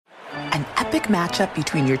An epic matchup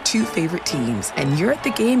between your two favorite teams, and you're at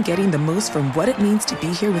the game getting the most from what it means to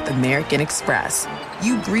be here with American Express.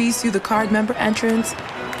 You breeze through the card member entrance,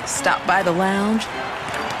 stop by the lounge.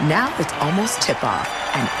 Now it's almost tip-off,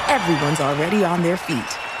 and everyone's already on their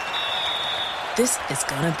feet. This is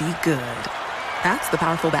gonna be good. That's the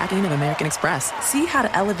powerful backing of American Express. See how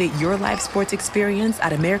to elevate your live sports experience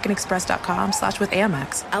at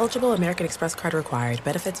americanexpress.com/with-Amex. Eligible American Express card required.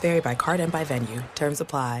 Benefits vary by card and by venue. Terms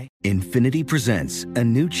apply. Infiniti presents a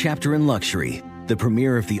new chapter in luxury. The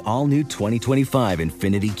premiere of the all-new 2025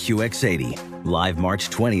 Infiniti QX80. Live March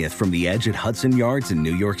 20th from the Edge at Hudson Yards in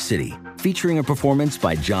New York City. Featuring a performance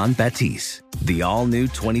by John Batiste. The all-new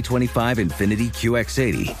 2025 Infiniti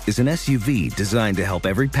QX80 is an SUV designed to help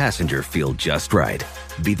every passenger feel just right.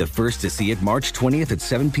 Be the first to see it March 20th at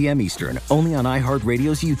 7 p.m. Eastern, only on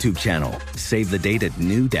iHeartRadio's YouTube channel. Save the date at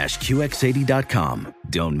new-QX80.com.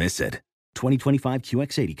 Don't miss it. 2025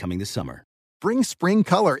 QX80 coming this summer. Bring spring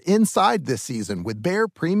color inside this season with Behr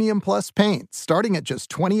Premium Plus paint, starting at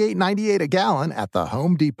just $28.98 a gallon at the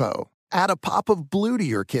Home Depot. Add a pop of blue to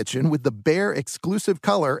your kitchen with the Behr exclusive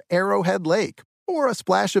color Arrowhead Lake, or a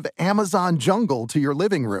splash of Amazon Jungle to your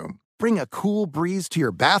living room. Bring a cool breeze to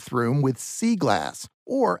your bathroom with Sea Glass,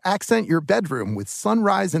 or accent your bedroom with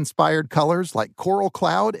sunrise-inspired colors like Coral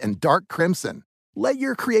Cloud and Dark Crimson. Let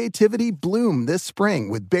your creativity bloom this spring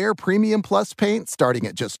with Behr Premium Plus paint starting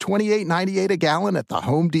at just $28.98 a gallon at the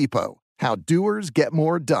Home Depot. How doers get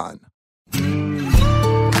more done.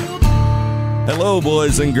 Hello,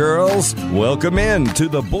 boys and girls. Welcome in to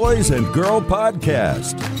the Boys and Girl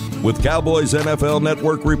Podcast with Cowboys NFL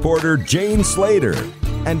Network reporter Jane Slater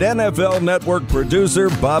and NFL Network producer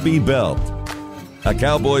Bobby Belt. A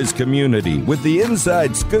Cowboys community with the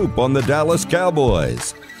inside scoop on the Dallas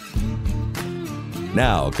Cowboys.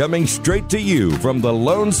 Now, coming straight to you from the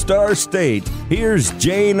Lone Star State, here's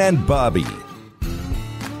Jane and Bobby.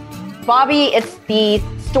 Bobby, it's the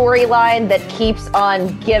storyline that keeps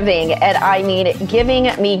on giving, and I mean giving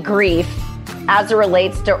me grief as it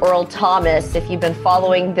relates to Earl Thomas. If you've been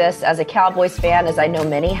following this as a Cowboys fan, as I know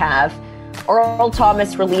many have, Earl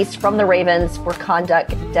Thomas released from the Ravens for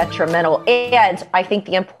conduct detrimental. And I think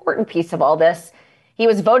the important piece of all this, he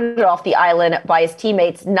was voted off the island by his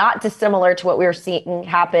teammates, not dissimilar to what we were seeing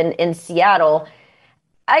happen in Seattle.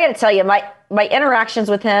 I got to tell you, my interactions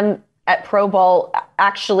with him at Pro Bowl,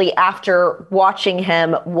 actually after watching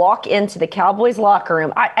him walk into the Cowboys locker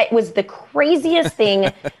room, it was the craziest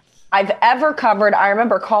thing I've ever covered. I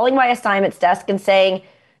remember calling my assignments desk and saying,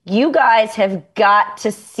 you guys have got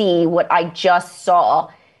to see what I just saw.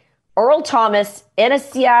 Earl Thomas in a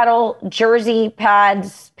Seattle jersey,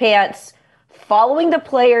 pads, pants, following the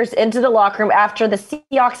players into the locker room after the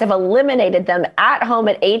Seahawks have eliminated them at home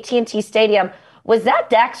at AT&T Stadium. Was that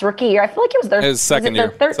Dak's rookie year? I feel like it was their second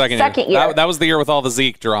year. Second year. That was the year with all the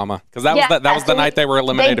Zeke drama, because that was the night they were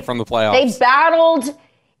eliminated from the playoffs. They battled.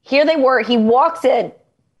 Here they were. He walks in,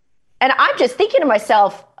 and I'm just thinking to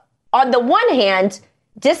myself, on the one hand,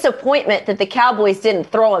 disappointment that the Cowboys didn't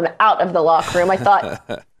throw him out of the locker room. I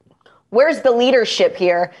thought, where's the leadership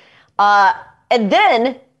here? And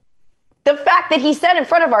then the fact that he said in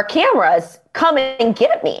front of our cameras, come and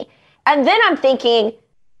get me. And then I'm thinking,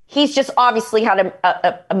 he's just obviously had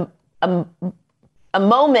a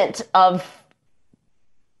moment of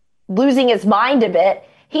losing his mind a bit.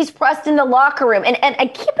 He's pressed in the locker room.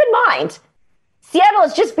 And keep in mind, Seattle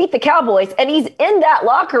has just beat the Cowboys, and he's in that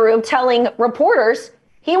locker room telling reporters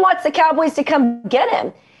he wants the Cowboys to come get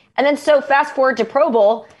him. And then so fast forward to Pro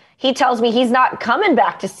Bowl, he tells me he's not coming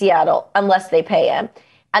back to Seattle unless they pay him.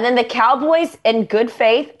 And then the Cowboys, in good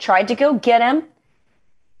faith, tried to go get him.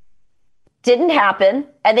 Didn't happen.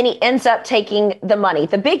 And then he ends up taking the money.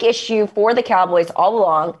 The big issue for the Cowboys all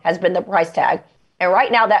along has been the price tag. And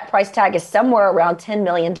right now that price tag is somewhere around $10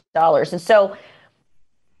 million. And so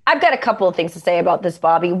I've got a couple of things to say about this,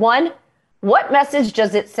 Bobby. One, what message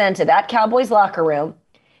does it send to that Cowboys locker room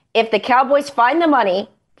if the Cowboys find the money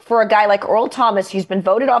for a guy like Earl Thomas, who's been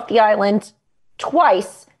voted off the island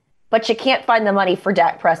twice, but you can't find the money for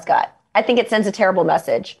Dak Prescott? I think it sends a terrible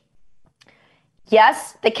message.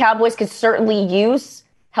 Yes, the Cowboys could certainly use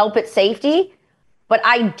help at safety, but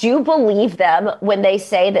I do believe them when they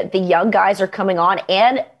say that the young guys are coming on,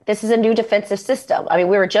 and this is a new defensive system. I mean,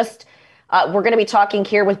 we're going to be talking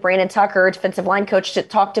here with Brandon Tucker, defensive line coach, that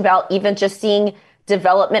talked about even just seeing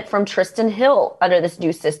development from Trysten Hill under this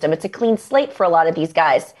new system. It's a clean slate for a lot of these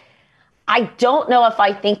guys. I don't know if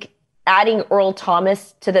I think adding Earl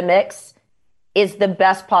Thomas to the mix is the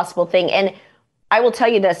best possible thing. And I will tell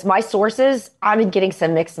you this, my sources, I've been getting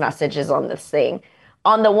some mixed messages on this thing.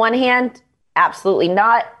 On the one hand, absolutely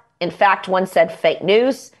not. In fact, one said fake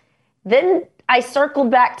news. Then I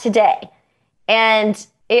circled back today, and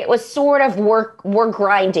it was sort of we're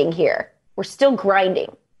grinding here. We're still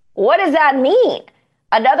grinding. What does that mean?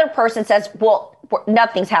 Another person says, well,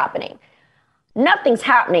 nothing's happening. Nothing's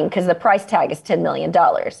happening because the price tag is $10 million.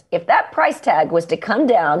 If that price tag was to come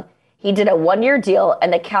down, he did a 1-year deal,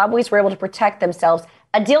 and the Cowboys were able to protect themselves.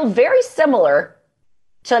 A deal very similar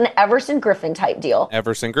to an Everson Griffin type deal.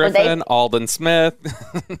 Everson Griffin, Aldon Smith.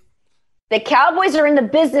 The Cowboys are in the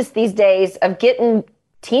business these days of getting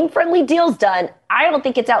team-friendly deals done. I don't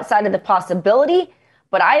think it's outside of the possibility,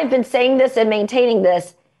 but I have been saying this and maintaining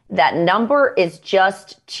this. That number is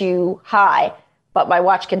just too high, but my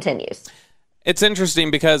watch continues. It's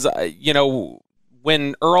interesting because,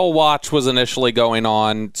 when Earl Watch was initially going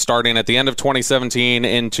on, starting at the end of 2017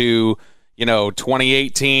 into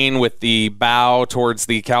 2018 with the bow towards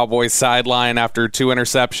the Cowboys sideline after 2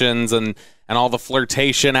 interceptions and all the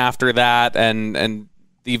flirtation after that and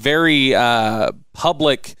the very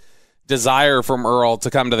public desire from Earl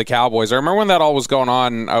to come to the Cowboys. I remember when that all was going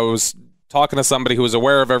on, I was talking to somebody who was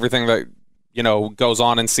aware of everything that, goes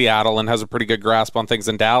on in Seattle and has a pretty good grasp on things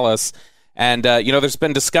in Dallas. And, there's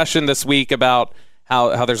been discussion this week about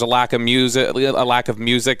how there's a lack of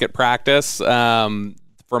music at practice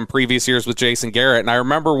from previous years with Jason Garrett. And I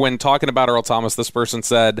remember when talking about Earl Thomas, this person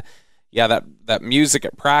said, yeah, that music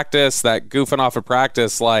at practice, that goofing off at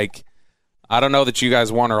practice, like, I don't know that you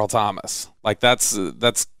guys want Earl Thomas. Like, that's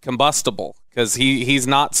combustible because he's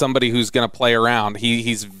not somebody who's going to play around.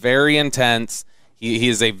 He's very intense. He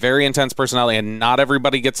is a very intense personality, and not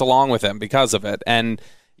everybody gets along with him because of it. And,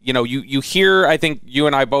 you hear, I think you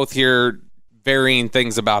and I both hear varying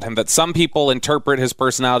things about him, that some people interpret his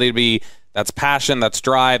personality to be that's passion, that's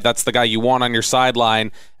drive, that's the guy you want on your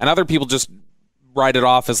sideline, and other people just write it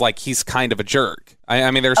off as like he's kind of a jerk. I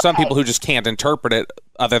mean, there are some people who just can't interpret it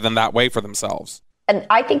other than that way for themselves. And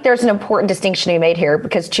I think there's an important distinction to be made here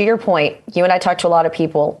because, to your point, you and I talked to a lot of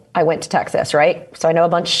people. I went to Texas, right? So I know a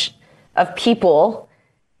bunch of people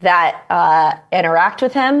that interact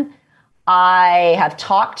with him. I have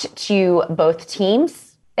talked to both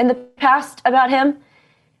teams in the past about him.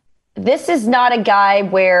 This is not a guy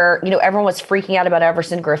where, everyone was freaking out about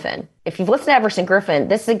Everson Griffin. If you've listened to Everson Griffin,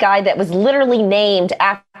 this is a guy that was literally named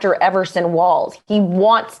after Everson Walls. He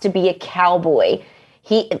wants to be a Cowboy.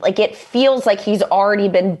 It feels like he's already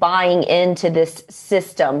been buying into this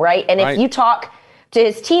system, right? And if you talk to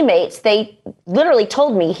his teammates, they literally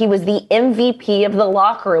told me he was the MVP of the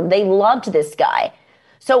locker room. They loved this guy.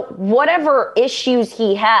 So whatever issues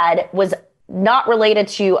he had was not related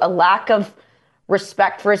to a lack of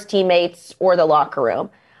respect for his teammates or the locker room.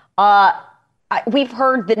 We've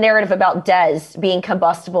heard the narrative about Dez being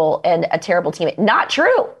combustible and a terrible teammate. Not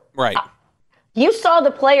true. Right. You saw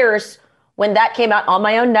the players when that came out on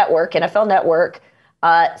my own network, NFL Network,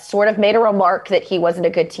 sort of made a remark that he wasn't a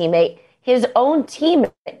good teammate. His own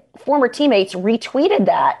former teammates retweeted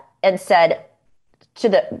that and said to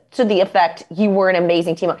the effect, you were an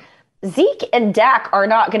amazing teammate. Zeke and Dak are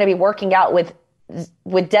not going to be working out with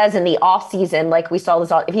Dez in the offseason like we saw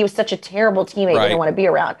this. If he was such a terrible teammate, they didn't want to be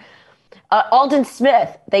around. Aldon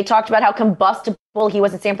Smith, they talked about how combustible he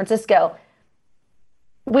was in San Francisco.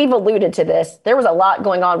 We've alluded to this. There was a lot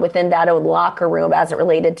going on within that own locker room as it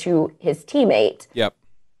related to his teammate. Yep.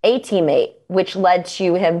 A teammate, which led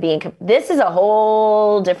to him being... This is a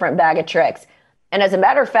whole different bag of tricks. And as a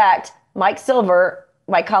matter of fact, Mike Silver,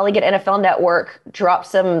 my colleague at NFL Network, dropped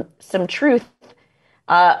some truth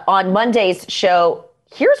on Monday's show.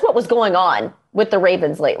 Here's what was going on with the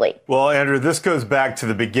Ravens lately. Well, Andrew, this goes back to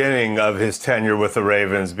the beginning of his tenure with the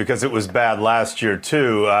Ravens because it was bad last year,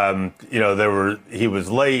 too. He was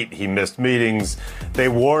late. He missed meetings. They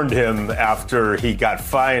warned him after he got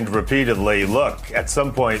fined repeatedly, look, at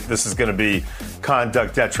some point, this is going to be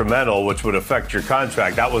conduct detrimental, which would affect your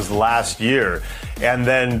contract. That was last year. And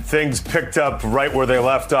then things picked up right where they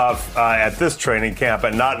left off at this training camp,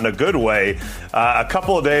 and not in a good way. A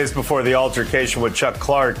couple of days before the altercation with Chuck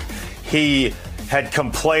Clark, he had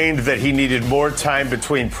complained that he needed more time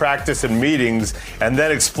between practice and meetings, and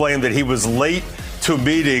then explained that he was late to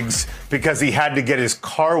meetings because he had to get his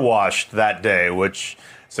car washed that day, which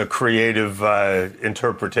is a creative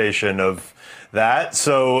interpretation of that.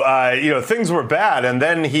 So, things were bad. And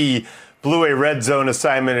then he blew a red zone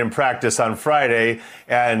assignment in practice on Friday,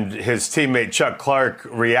 and his teammate Chuck Clark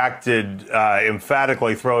reacted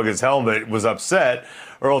emphatically, throwing his helmet, was upset.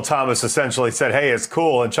 Earl Thomas essentially said, hey, it's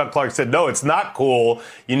cool. And Chuck Clark said, no, it's not cool.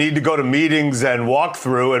 You need to go to meetings and walk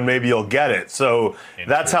through and maybe you'll get it. So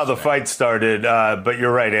that's how the fight started. But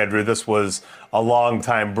you're right, Andrew. This was a long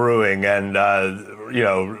time brewing and,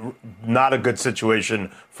 not a good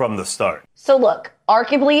situation from the start. So look,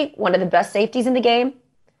 arguably one of the best safeties in the game.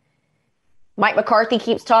 Mike McCarthy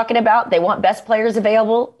keeps talking about they want best players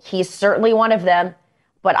available. He's certainly one of them.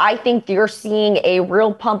 But I think you're seeing a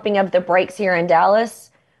real pumping of the brakes here in Dallas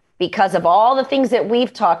because of all the things that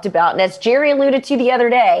we've talked about. And as Jerry alluded to the other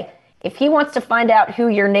day, if he wants to find out who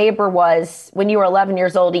your neighbor was when you were 11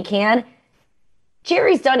 years old, he can.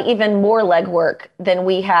 Jerry's done even more legwork than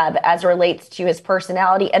we have as it relates to his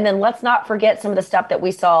personality. And then let's not forget some of the stuff that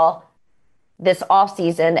we saw this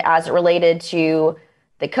offseason as it related to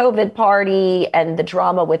the COVID party and the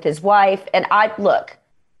drama with his wife. And look,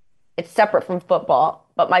 it's separate from football.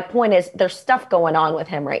 But my point is there's stuff going on with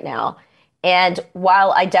him right now. And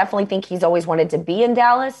while I definitely think he's always wanted to be in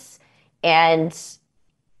Dallas, and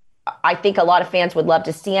I think a lot of fans would love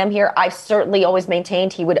to see him here, I've certainly always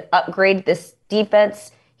maintained he would upgrade this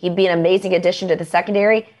defense. He'd be an amazing addition to the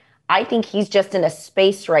secondary. I think he's just in a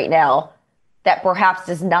space right now that perhaps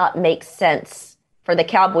does not make sense for the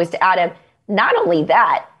Cowboys to add him. Not only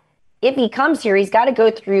that, if he comes here, he's got to go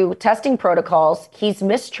through testing protocols. He's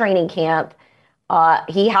missed training camp.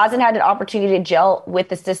 He hasn't had an opportunity to gel with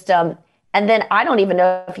the system. And then I don't even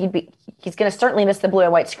know if he's going to certainly miss the blue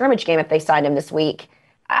and white scrimmage game if they sign him this week.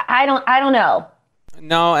 I don't know.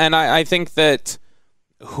 No, and I think that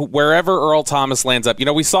wherever Earl Thomas lands up,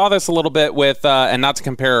 we saw this a little bit with, and not to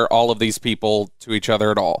compare all of these people to each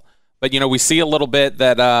other at all, but, we see a little bit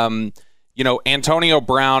that, Antonio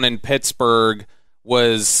Brown in Pittsburgh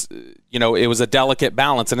was, it was a delicate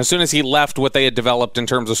balance. And as soon as he left what they had developed in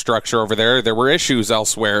terms of structure over there were issues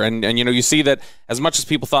elsewhere. And you see that as much as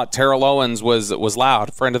people thought Terrell Owens was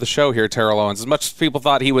loud, friend of the show here, Terrell Owens, as much as people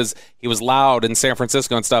thought he was loud in San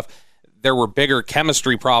Francisco and stuff, there were bigger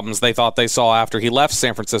chemistry problems they thought they saw after he left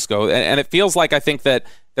San Francisco. And it feels like I think that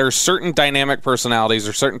there are certain dynamic personalities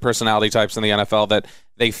or certain personality types in the NFL that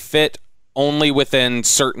they fit only within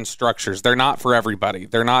certain structures. They're not for everybody.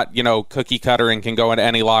 They're not, cookie cutter and can go into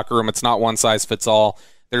any locker room. It's not one size fits all.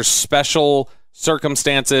 There's special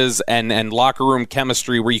circumstances and locker room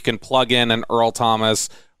chemistry where you can plug in an Earl Thomas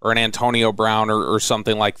or an Antonio Brown or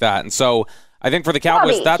something like that. And so I think for the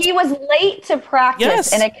Cowboys, he was late to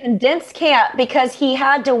practice in a condensed camp because he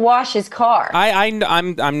had to wash his car. I'm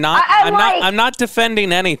not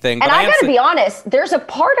defending anything. And I got to be honest, there's a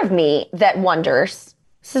part of me that wonders.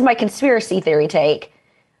 This is my conspiracy theory take.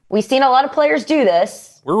 We've seen a lot of players do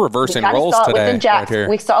this. We're reversing roles today. Right here.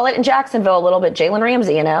 We saw it in Jacksonville a little bit. Jalen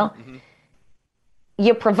Ramsey, Mm-hmm.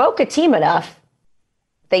 You provoke a team enough,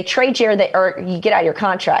 they trade you or you get out of your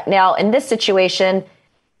contract. Now, in this situation,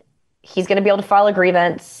 he's going to be able to file a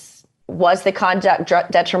grievance. Was the conduct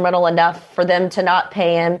detrimental enough for them to not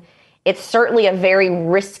pay him? It's certainly a very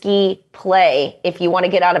risky play if you want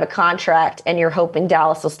to get out of a contract and you're hoping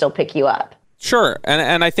Dallas will still pick you up. Sure,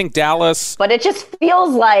 and I think Dallas, but it just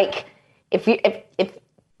feels like if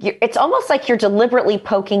it's almost like you're deliberately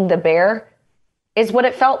poking the bear, is what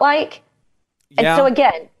it felt like. Yeah. And so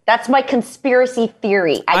again, that's my conspiracy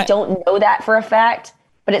theory. I don't know that for a fact,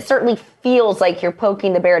 but it certainly feels like you're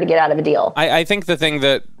poking the bear to get out of a deal. I think the thing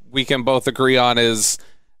that we can both agree on is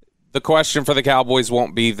the question for the Cowboys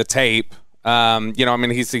won't be the tape.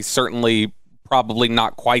 He's certainly probably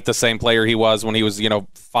not quite the same player he was when he was,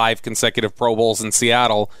 5 consecutive Pro Bowls in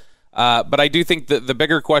Seattle. But I do think that the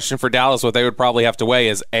bigger question for Dallas, what they would probably have to weigh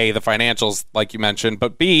is A, the financials, like you mentioned,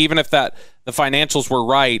 but B, even if the financials were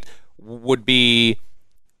right, would be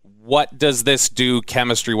what does this do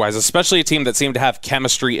chemistry-wise, especially a team that seemed to have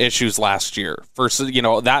chemistry issues last year. First,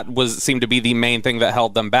 that seemed to be the main thing that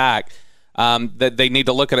held them back. That they need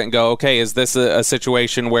to look at it and go, okay, is this a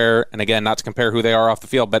situation where, and again, not to compare who they are off the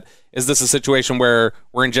field, but is this a situation where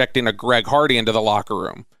we're injecting a Greg Hardy into the locker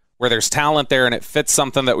room, where there's talent there and it fits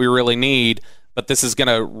something that we really need, but this is going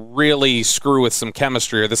to really screw with some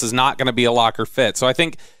chemistry, or this is not going to be a locker fit. So I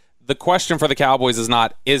think the question for the Cowboys is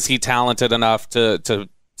not, is he talented enough to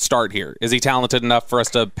start here? Is he talented enough for us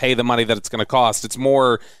to pay the money that it's going to cost? It's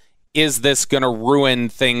more, is this going to ruin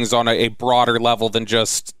things on a broader level than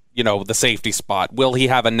just the safety spot? Will he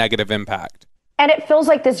have a negative impact? And it feels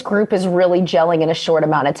like this group is really gelling in a short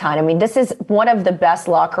amount of time. I mean, this is one of the best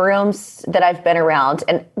locker rooms that I've been around.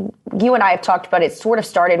 And you and I have talked about it. Sort of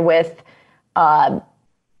started with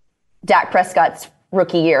Dak Prescott's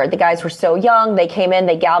rookie year. The guys were so young. They came in,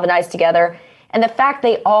 they galvanized together. And the fact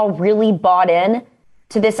they all really bought in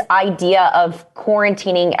to this idea of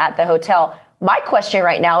quarantining at the hotel. My question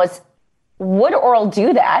right now is, would Earl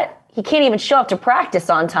do that? He can't even show up to practice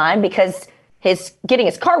on time because getting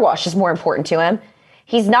his car washed is more important to him.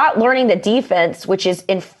 He's not learning the defense, which is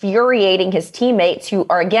infuriating his teammates who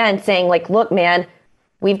are, again, saying, like, look, man,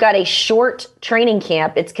 we've got a short training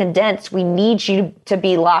camp. It's condensed. We need you to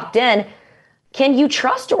be locked in. Can you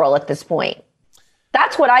trust Earl at this point?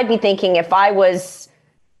 That's what I'd be thinking if I was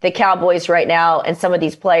the Cowboys right now and some of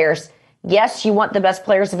these players. Yes, you want the best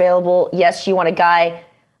players available. Yes, you want a guy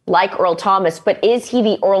like Earl Thomas. But is he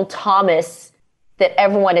the Earl Thomas that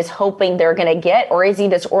everyone is hoping they're going to get? Or is he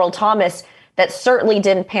this Earl Thomas that certainly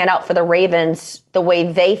didn't pan out for the Ravens the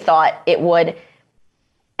way they thought it would?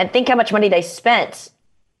 And think how much money they spent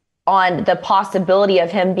on the possibility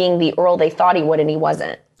of him being the Earl they thought he would, and he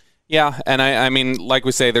wasn't. Yeah, and I mean, like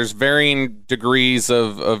we say, there's varying degrees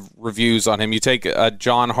of reviews on him. You take a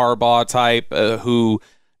John Harbaugh type who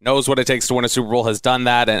knows what it takes to win a Super Bowl, has done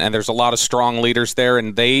that, and there's a lot of strong leaders there,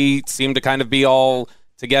 and they seem to kind of be all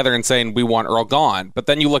together and saying, we want Earl gone. But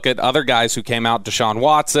then you look at other guys who came out, Deshaun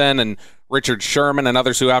Watson and Richard Sherman and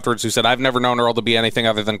others who afterwards who said, I've never known Earl to be anything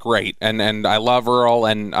other than great. And I love Earl,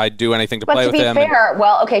 and I'd do anything to play with him. But to be fair,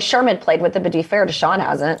 well, okay, Sherman played with him, but to be fair, Deshaun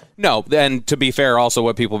hasn't. No, and to be fair, also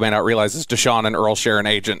what people may not realize is Deshaun and Earl share an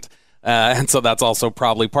agent. And so that's also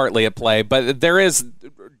probably partly at play. But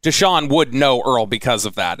Deshaun would know Earl because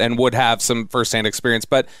of that and would have some firsthand experience.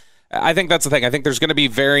 But I think that's the thing. I think there's going to be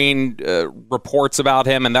varying reports about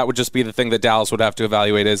him, and that would just be the thing that Dallas would have to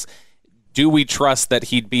evaluate is, do we trust that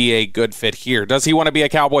he'd be a good fit here? Does he want to be a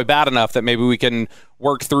Cowboy bad enough that maybe we can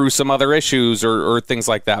work through some other issues or things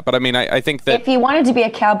like that? But I mean, I think that if he wanted to be a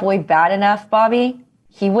Cowboy bad enough, Bobby,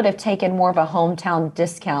 he would have taken more of a hometown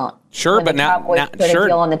discount. Sure, but now put a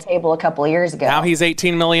deal on the table a couple of years ago. Now he's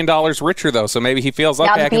 $18 million richer, though, so maybe he feels, okay,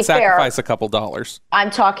 I can sacrifice a couple dollars. I'm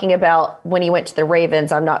talking about when he went to the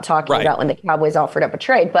Ravens. I'm not talking about when the Cowboys offered up a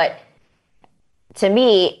trade. But to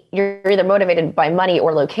me, you're either motivated by money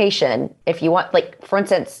or location. If you want, like, for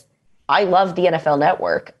instance, I love the NFL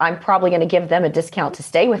Network. I'm probably going to give them a discount to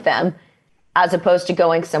stay with them as opposed to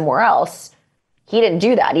going somewhere else. He didn't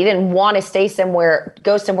do that. He didn't want to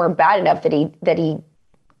go somewhere bad enough that he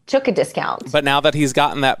took a discount. But now that he's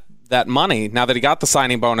gotten that money, now that he got the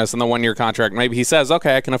signing bonus and the 1-year contract, maybe he says,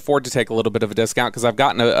 okay, I can afford to take a little bit of a discount because I've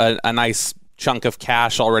gotten a nice chunk of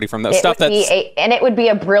cash already from that stuff. And it would be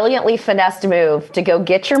a brilliantly finessed move to go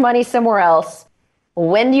get your money somewhere else,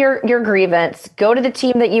 win your grievance, go to the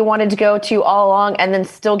team that you wanted to go to all along, and then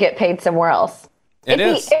still get paid somewhere else.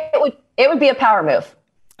 It would be a power move.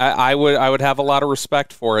 I would have a lot of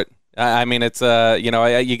respect for it. I mean, it's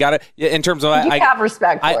you got to, in terms of you have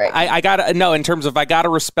respect for it. I got to in terms of I got to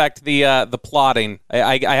respect the plotting.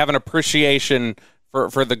 I have an appreciation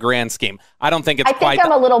for the grand scheme. I don't think it's I think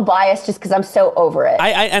I'm a little biased just because I'm so over it.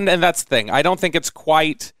 And that's the thing. I don't think it's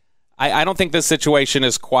quite. I don't think this situation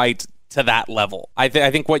is quite to that level. I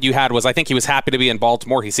think what you had was, I think he was happy to be in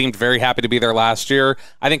Baltimore. He seemed very happy to be there last year.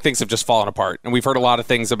 I think things have just fallen apart. And we've heard a lot of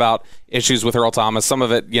things about issues with Earl Thomas. Some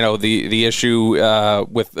of it, the issue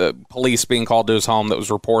with police being called to his home that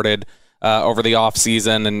was reported over the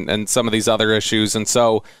offseason and some of these other issues. And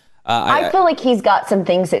so I feel like he's got some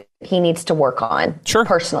things that he needs to work on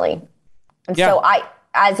personally. And so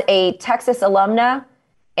as a Texas alumna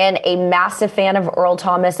and a massive fan of Earl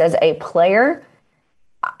Thomas as a player,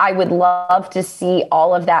 I would love to see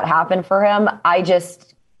all of that happen for him.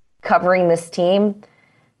 Covering this team,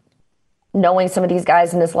 knowing some of these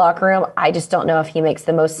guys in this locker room, I just don't know if he makes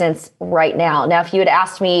the most sense right now. Now, if you had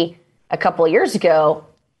asked me a couple of years ago,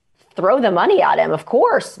 throw the money at him, of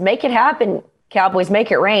course, make it happen. Cowboys,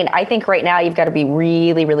 make it rain. I think right now you've got to be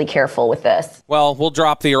really, really careful with this. Well, we'll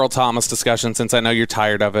drop the Earl Thomas discussion since I know you're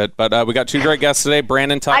tired of it. But we got two great guests today.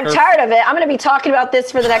 Brandon Tucker. I'm tired of it. I'm going to be talking about this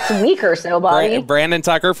for the next week or so, Bobby. Brandon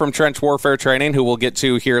Tucker from Trench Warfare Training, who we'll get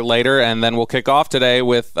to here later. And then we'll kick off today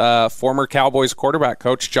with former Cowboys quarterback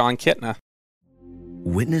coach John Kitna.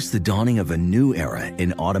 Witness the dawning of a new era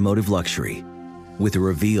in automotive luxury with a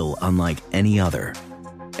reveal unlike any other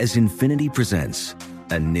as Infiniti presents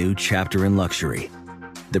a new chapter in luxury,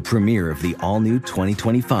 the premiere of the all-new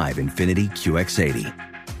 2025 Infiniti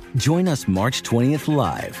QX80. Join us March 20th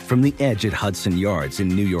live from the Edge at Hudson Yards in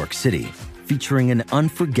New York City, featuring an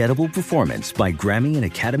unforgettable performance by Grammy and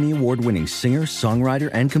Academy Award-winning singer, songwriter,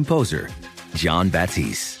 and composer, Jon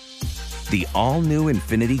Batiste. The all-new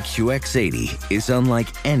Infiniti QX80 is unlike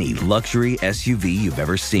any luxury SUV you've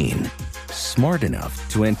ever seen. Smart enough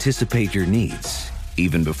to anticipate your needs,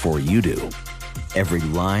 even before you do. Every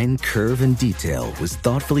line, curve, and detail was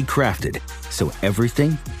thoughtfully crafted so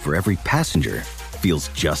everything for every passenger feels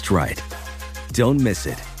just right. Don't miss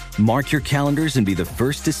it. Mark your calendars and be the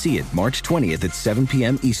first to see it March 20th at 7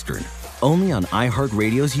 p.m. Eastern, only on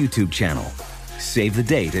iHeartRadio's YouTube channel. Save the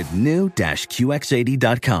date at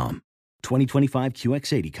new-QX80.com. 2025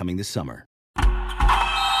 QX80 coming this summer.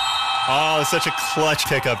 Oh, such a clutch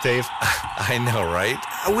pickup, Dave. I know, right?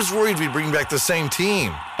 I was worried we'd bring back the same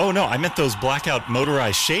team. Oh, no, I meant those blackout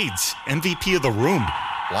motorized shades. MVP of the room.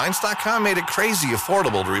 Blinds.com made it crazy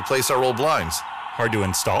affordable to replace our old blinds. Hard to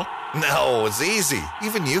install? No, it's easy.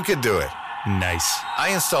 Even you could do it. Nice. I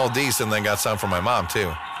installed these and then got some for my mom,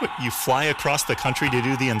 too. What, you fly across the country to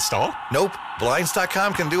do the install? Nope.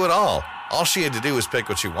 Blinds.com can do it all. All she had to do was pick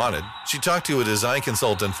what she wanted. She talked to a design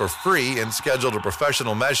consultant for free and scheduled a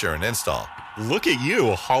professional measure and install. Look at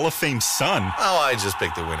you, Hall of Fame son. Oh, I just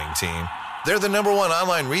picked the winning team. They're the #1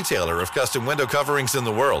 online retailer of custom window coverings in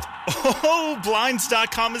the world. Oh,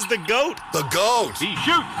 Blinds.com is the GOAT. The GOAT! He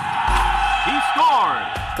shoots! He scored!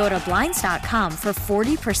 Go to Blinds.com for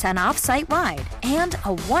 40% off site-wide and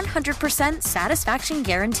a 100% satisfaction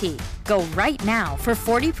guarantee. Go right now for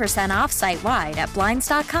 40% off site-wide at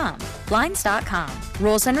Blinds.com. Blinds.com.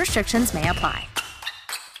 Rules and restrictions may apply.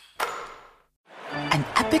 An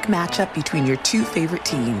epic matchup between your two favorite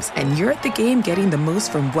teams, and you're at the game getting the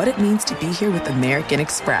most from what it means to be here with American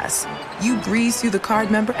Express. You breeze through the card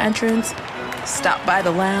member entrance, stop by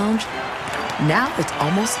the lounge. Now it's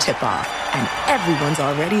almost tip-off, and everyone's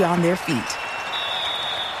already on their feet.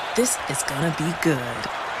 This is gonna be good.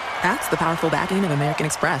 That's the powerful backing of American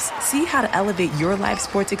Express. See how to elevate your live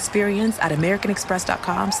sports experience at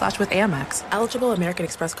americanexpress.com/with-Amex. Eligible American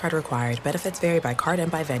Express card required. Benefits vary by card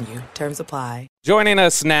and by venue. Terms apply. Joining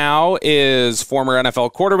us now is former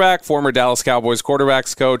NFL quarterback, former Dallas Cowboys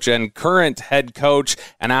quarterbacks coach, and current head coach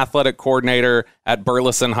and athletic coordinator at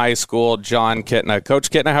Burleson High School, John Kitna.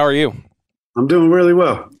 Coach Kitna, how are you? I'm doing really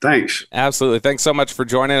well. Thanks. Absolutely. Thanks so much for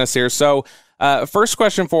joining us here. So, first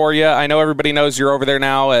question for you. I know everybody knows you're over there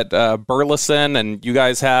now at Burleson, and you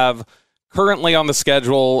guys have currently on the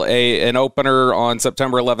schedule an opener on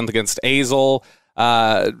September 11th against Azle.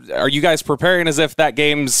 Are you guys preparing as if that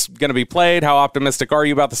game's going to be played? How optimistic are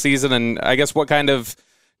you about the season? And I guess what kind of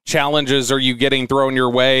challenges are you getting thrown your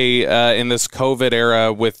way in this COVID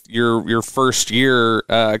era with your first year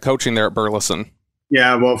coaching there at Burleson?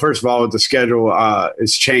 Yeah, well, first of all, with the schedule,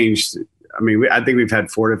 it's changed. I mean, I think we've had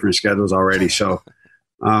 4 different schedules already. So,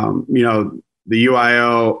 the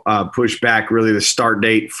UIL pushed back really the start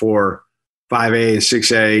date for 5A and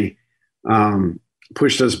 6A,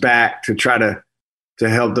 pushed us back to try to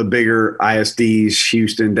help the bigger ISDs,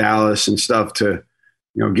 Houston, Dallas, and stuff to,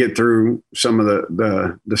 get through some of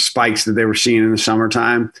the spikes that they were seeing in the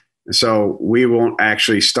summertime. And so we won't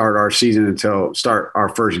actually start our season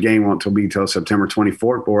our first game won't be until September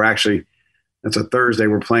 24th. But that's a Thursday.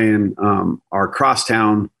 We're playing our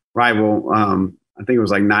crosstown rival. I think it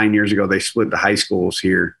was like 9 years ago. They split the high schools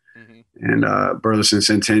here, and Burleson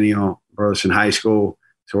Centennial, Burleson High School.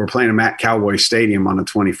 So we're playing them at Cowboys Stadium on the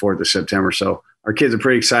 24th of September. So our kids are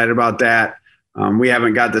pretty excited about that. We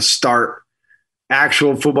haven't got to start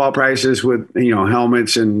actual football practices with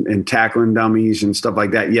helmets and tackling dummies and stuff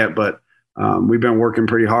like that yet, but we've been working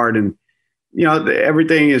pretty hard, and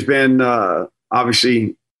everything has been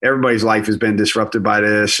obviously everybody's life has been disrupted by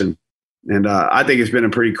this, and I think it's been a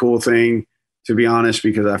pretty cool thing, to be honest,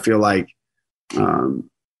 because I feel like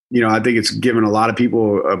I think it's given a lot of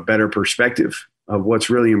people a better perspective of what's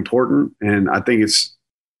really important, and I think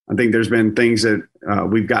there's been things that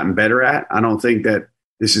we've gotten better at. I don't think that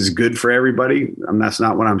this is good for everybody. That's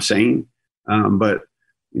not what I'm saying. But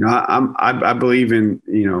I believe in,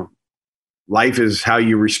 life is how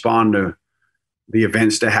you respond to the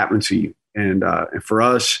events that happen to you. And for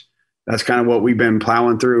us, that's kind of what we've been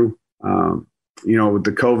plowing through. With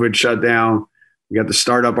the COVID shutdown, we got to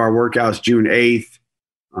start up our workouts June 8th.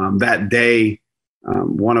 That day,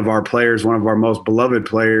 one of our most beloved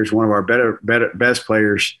players, one of our best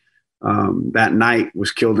players, that night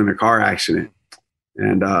was killed in a car accident.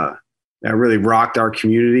 And that really rocked our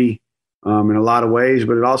community in a lot of ways,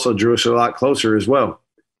 but it also drew us a lot closer as well.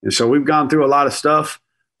 And so we've gone through a lot of stuff,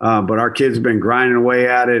 but our kids have been grinding away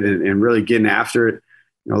at it and really getting after it,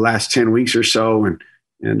 last 10 weeks or so. And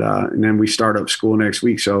then we start up school next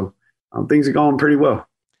week. So things are going pretty well.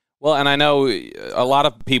 Well, and I know a lot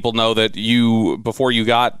of people know that before you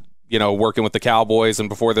got, working with the Cowboys and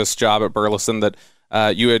before this job at Burleson, that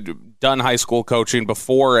you had done high school coaching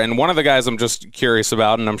before. And one of the guys I'm just curious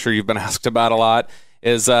about, and I'm sure you've been asked about a lot,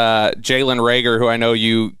 is Jalen Rager, who I know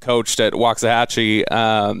you coached at Waxahachie,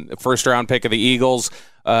 first-round pick of the Eagles.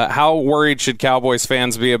 How worried should Cowboys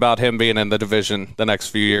fans be about him being in the division the next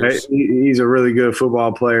few years? He's a really good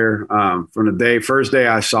football player. From the first day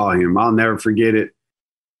I saw him, I'll never forget it.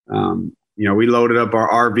 We loaded up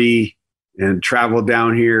our RV and traveled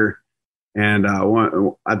down here And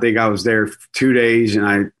I think I was there 2 days,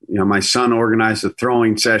 and my son organized a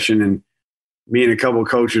throwing session, and me and a couple of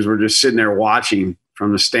coaches were just sitting there watching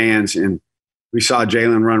from the stands, and we saw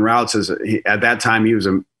Jalen run routes. At that time, he was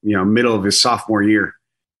middle of his sophomore year,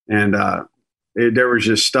 and there was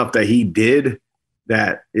just stuff that he did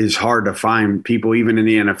that is hard to find people even in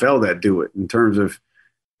the NFL that do it, in terms of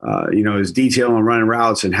his detail on running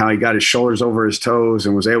routes and how he got his shoulders over his toes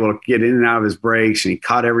and was able to get in and out of his breaks, and he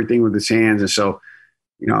caught everything with his hands. And so,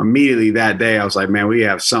 immediately that day I was like, man, we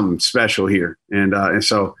have something special here. And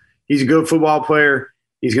so he's a good football player.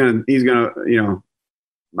 He's gonna,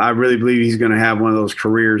 I really believe he's going to have one of those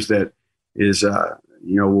careers that is,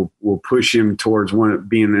 will push him towards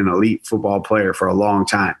being an elite football player for a long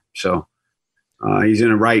time. So he's in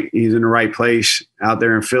the right place out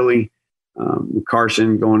there in Philly.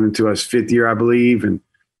 Carson going into his 5th year, I believe. And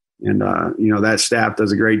that staff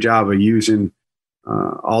does a great job of using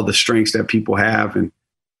all the strengths that people have. And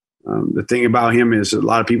the thing about him is a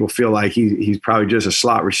lot of people feel like he's probably just a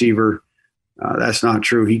slot receiver. That's not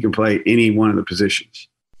true. He can play any one of the positions.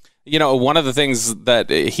 One of the things that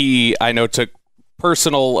I know took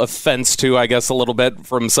personal offense to, I guess, a little bit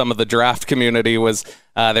from some of the draft community was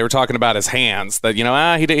they were talking about his hands, that,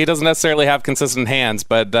 he doesn't necessarily have consistent hands,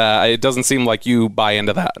 but it doesn't seem like you buy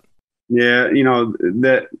into that. Yeah.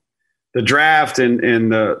 That the draft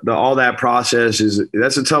and the all that process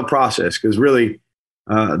that's a tough process, because really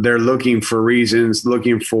they're looking for reasons,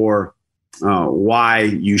 looking for why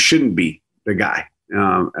you shouldn't be the guy,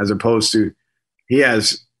 as opposed to he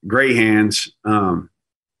has great hands.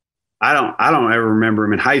 I don't ever remember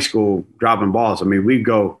him in high school dropping balls. I mean, we'd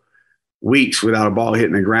go weeks without a ball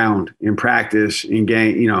hitting the ground in practice, in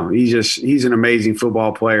game. He's an amazing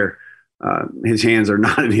football player. His hands are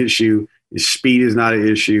not an issue. His speed is not an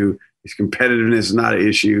issue. His competitiveness is not an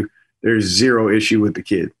issue. There's zero issue with the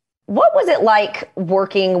kid. What was it like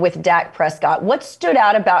working with Dak Prescott? What stood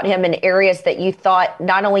out about him in areas that you thought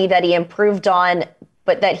not only that he improved on,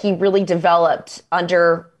 but that he really developed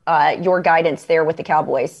under your guidance there with the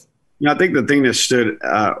Cowboys? I think the thing that stood,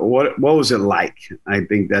 what was it like? I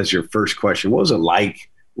think that's your first question. What was it like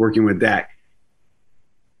working with Dak?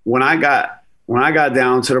 When I got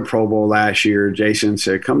down to the Pro Bowl last year, Jason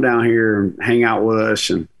said, "Come down here and hang out with us,"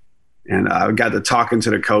 and I got to talking to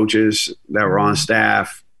the coaches that were on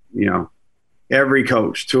staff. Every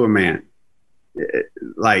coach to a man.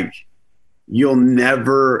 Like, you'll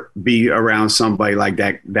never be around somebody like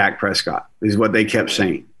Dak Prescott, is what they kept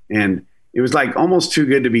saying, and it was like almost too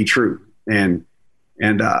good to be true. And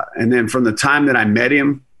then from the time that I met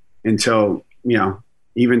him until,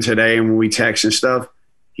 even today, and when we text and stuff,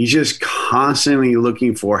 he's just constantly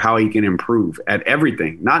looking for how he can improve at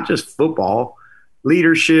everything, not just football,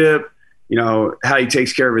 leadership, how he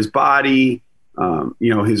takes care of his body,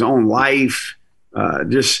 his own life,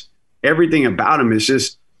 just everything about him is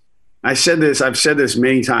just, I've said this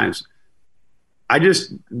many times.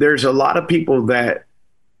 There's a lot of people that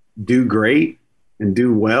do great and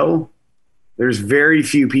do well. There's very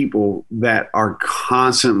few people that are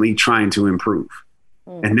constantly trying to improve.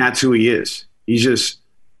 And that's who he is. He's just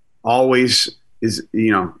always is,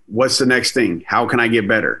 what's the next thing? How can I get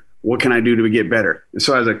better? What can I do to get better? And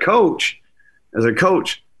so as a coach,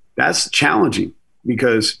 that's challenging,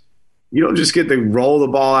 because you don't just get to roll the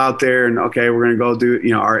ball out there and, okay, we're going to go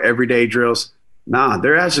do, our everyday drills. Nah,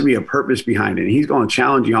 there has to be a purpose behind it. And he's going to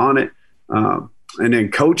challenge you on it. And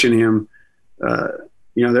then coaching him,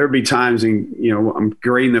 there'd be times I'm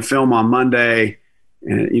grading the film on Monday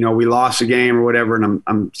and, we lost a game or whatever. And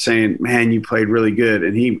I'm saying, man, you played really good.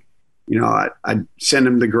 And he, I send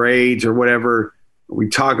him the grades or whatever. We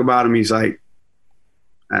talk about him. He's like,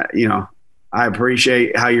 I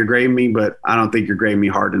appreciate how you're grading me, but I don't think you're grading me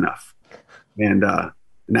hard enough. And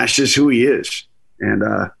that's just who he is. And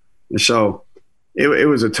so it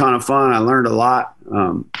was a ton of fun. I learned a lot.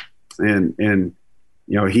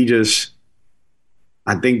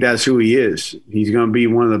 I think that's who he is. He's going to be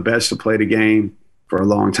one of the best to play the game for a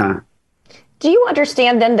long time. Do you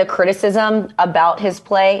understand then the criticism about his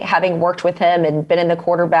play, having worked with him and been in the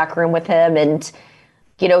quarterback room with him? And,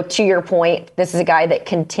 to your point, this is a guy that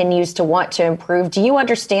continues to want to improve. Do you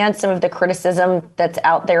understand some of the criticism that's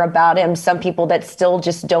out there about him? Some people that still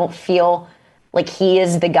just don't feel like he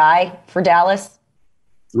is the guy for Dallas?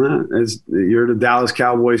 You're the Dallas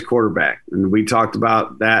Cowboys quarterback. And we talked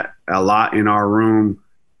about that a lot in our room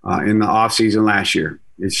in the offseason last year.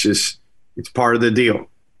 It's part of the deal.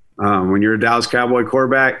 When you're a Dallas Cowboy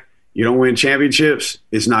quarterback, you don't win championships,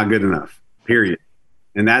 it's not good enough, period.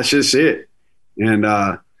 And that's just it. And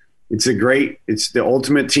it's the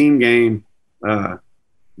ultimate team game.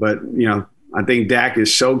 But, I think Dak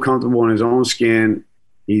is so comfortable in his own skin.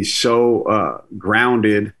 He's so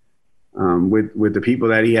grounded with the people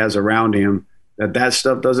that he has around him that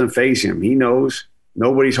stuff doesn't faze him. He knows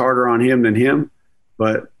nobody's harder on him than him.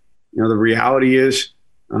 But, the reality is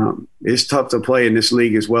it's tough to play in this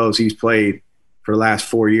league as well as he's played for the last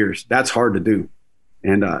 4 years. That's hard to do.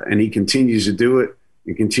 And he continues to do it.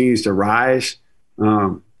 He continues to rise.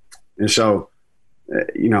 And so,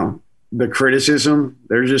 the criticism,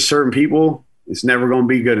 there's just certain people, it's never going to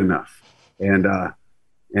be good enough. And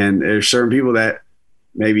there's certain people that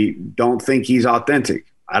maybe don't think he's authentic.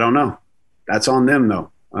 I don't know. That's on them,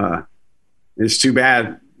 though. It's too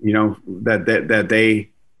bad, that they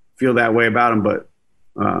feel that way about him. But,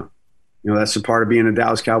 that's a part of being a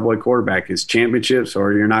Dallas Cowboy quarterback is championships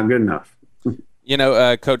or you're not good enough.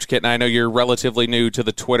 Coach Kitna, I know you're relatively new to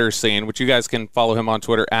the Twitter scene, which you guys can follow him on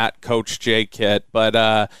Twitter at Coach J Kit.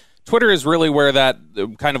 But Twitter is really where that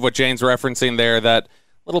kind of what Jane's referencing there, that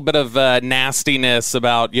little bit of nastiness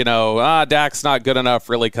about, Dak's not good enough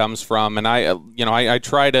really comes from. And I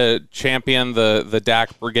try to champion the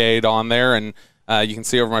Dak brigade on there. And you can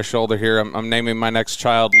see over my shoulder here, I'm naming my next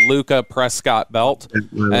child Luka Prescott Belt.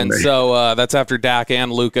 And so that's after Dak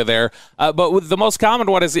and Luka there. But the most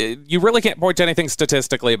common one is you really can't point to anything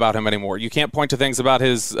statistically about him anymore. You can't point to things about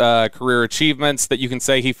his career achievements that you can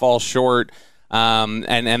say he falls short.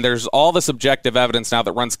 And there's all this objective evidence now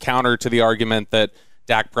that runs counter to the argument that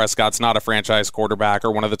Dak Prescott's not a franchise quarterback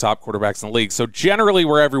or one of the top quarterbacks in the league. So generally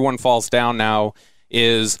where everyone falls down now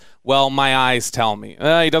is, well, my eyes tell me.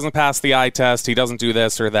 He doesn't pass the eye test. He doesn't do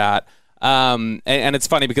this or that. And it's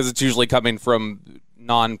funny because it's usually coming from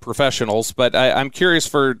non-professionals. But I'm curious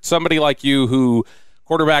for somebody like you who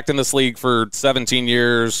quarterbacked in this league for 17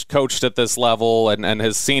 years, coached at this level, and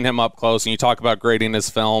has seen him up close, and you talk about grading his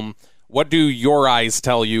film. What do your eyes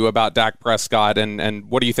tell you about Dak Prescott, and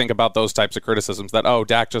what do you think about those types of criticisms that,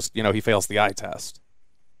 Dak just, he fails the eye test?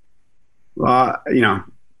 Well,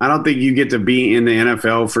 I don't think you get to be in the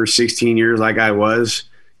NFL for 16 years like I was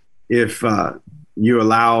if you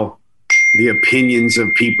allow the opinions of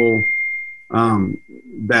people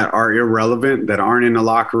that are irrelevant, that aren't in the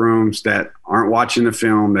locker rooms, that aren't watching the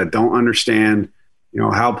film, that don't understand,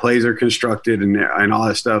 how plays are constructed and all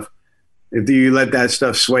that stuff. If you let that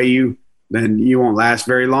stuff sway you, then you won't last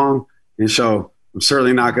very long. And so I'm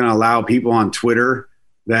certainly not going to allow people on Twitter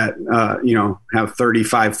that, have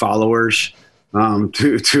 35 followers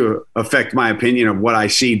to affect my opinion of what I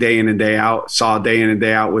see day in and day out, saw day in and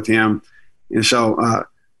day out with him. And so,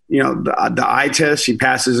 the eye test, he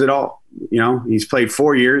passes it all. He's played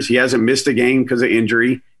 4 years. He hasn't missed a game because of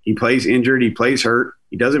injury. He plays injured. He plays hurt.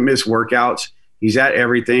 He doesn't miss workouts. He's at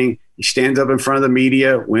everything. He stands up in front of the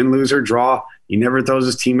media, win, lose, or draw. He never throws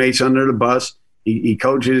his teammates under the bus. He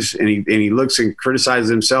coaches and he looks and criticizes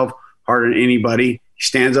himself harder than anybody. He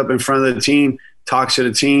stands up in front of the team, talks to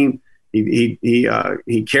the team.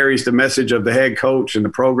 He carries the message of the head coach and the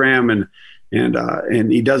program,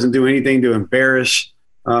 and he doesn't do anything to embarrass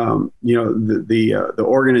the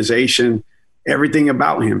organization. Everything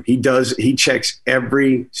about him, he checks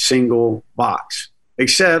every single box,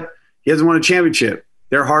 except he hasn't won a championship.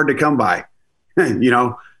 They're hard to come by.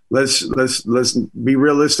 Let's be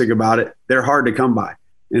realistic about it. They're hard to come by.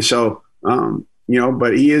 And so,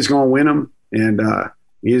 but he is going to win them, and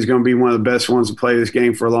he is going to be one of the best ones to play this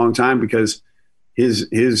game for a long time because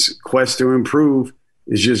his quest to improve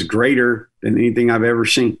is just greater than anything I've ever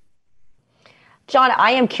seen. John,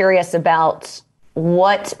 I am curious about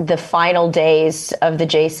what the final days of the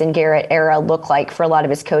Jason Garrett era look like for a lot of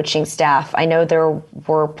his coaching staff. I know there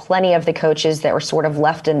were plenty of the coaches that were sort of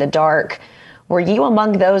left in the dark. Were you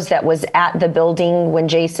among those that was at the building when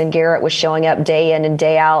Jason Garrett was showing up day in and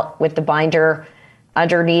day out with the binder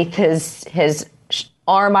underneath his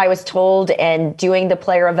arm, I was told, and doing the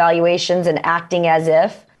player evaluations and acting as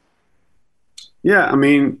if? Yeah, I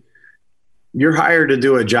mean, you're hired to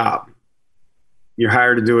do a job. You're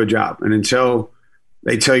hired to do a job. And until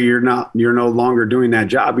they tell you you're no longer doing that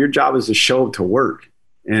job, your job is to show up to work.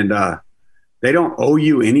 And they don't owe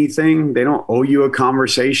you anything. They don't owe you a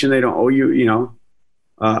conversation. They don't owe you,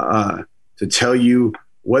 to tell you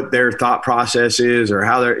what their thought process is or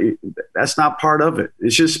how that's not part of it.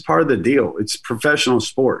 It's just part of the deal. It's professional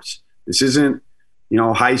sports. This isn't,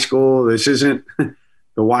 high school. This isn't the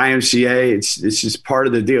YMCA. It's just part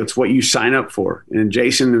of the deal. It's what you sign up for. And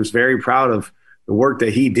Jason was very proud of the work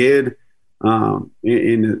that he did in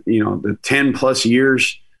the 10 plus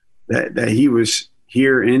years that he was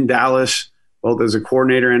here in Dallas, both as a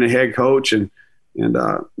coordinator and a head coach. And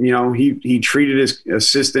he treated his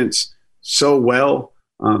assistants so well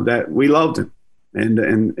that we loved him.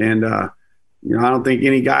 And I don't think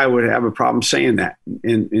any guy would have a problem saying that.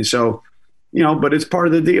 And so, but it's part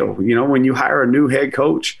of the deal. When you hire a new head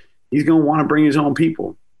coach, he's going to want to bring his own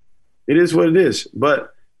people. It is what it is.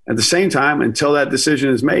 But at the same time, until that decision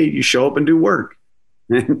is made, you show up and do work.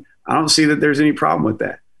 And I don't see that there's any problem with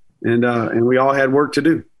that. And we all had work to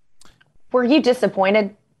do. Were you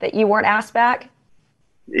disappointed that you weren't asked back?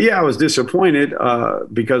 Yeah, I was disappointed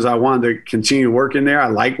because I wanted to continue working there. I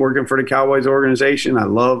like working for the Cowboys organization. I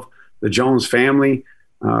love the Jones family.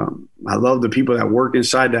 I love the people that work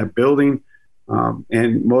inside that building.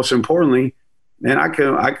 And most importantly, man,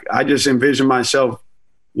 I just envision myself,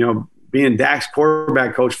 being Dak's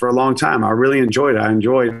quarterback coach for a long time. I really enjoyed it. I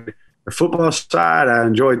enjoyed the football side. I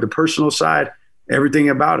enjoyed the personal side, everything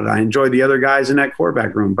about it. I enjoyed the other guys in that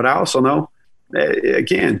quarterback room. But I also know,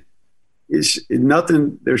 again, there's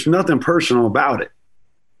nothing personal about it.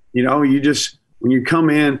 You just, when you come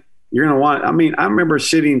in, you're going to want – I remember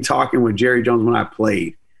sitting talking with Jerry Jones when I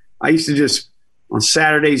played. I used to just – on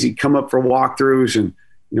Saturdays, he'd come up for walkthroughs and,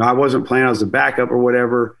 I wasn't playing. I was the backup or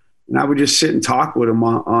whatever. And I would just sit and talk with him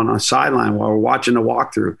on a sideline while we're watching the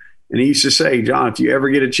walkthrough. And he used to say, John, if you ever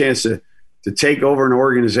get a chance to take over an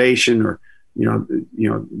organization or,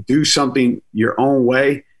 do something your own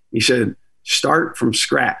way, he said, start from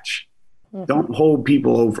scratch. Mm-hmm. Don't hold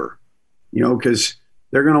people over, because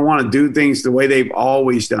they're going to want to do things the way they've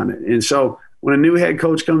always done it. And so when a new head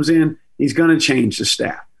coach comes in, he's going to change the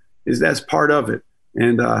staff. That's part of it.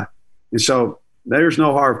 And so there's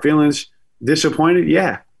no hard feelings. Disappointed?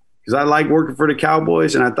 Yeah. Because I like working for the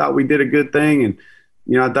Cowboys, and I thought we did a good thing. And,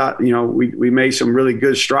 I thought, we made some really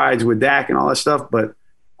good strides with Dak and all that stuff, but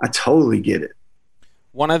I totally get it.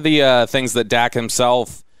 One of the things that Dak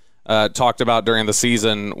himself talked about during the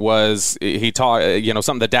season was he talked,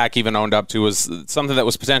 something that Dak even owned up to was something that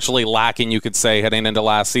was potentially lacking, you could say, heading into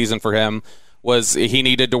last season for him, was he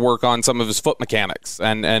needed to work on some of his foot mechanics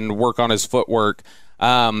and work on his footwork.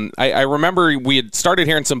 I remember we had started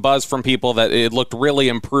hearing some buzz from people that it looked really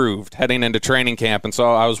improved heading into training camp. And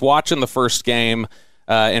so I was watching the first game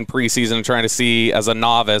in preseason and trying to see, as a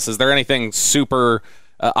novice, is there anything super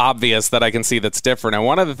obvious that I can see that's different? And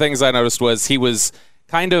one of the things I noticed was he used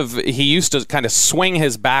to kind of swing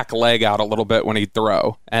his back leg out a little bit when he'd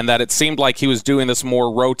throw, and that it seemed like he was doing this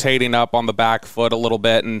more rotating up on the back foot a little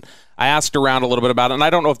bit. And I asked around a little bit about it, and I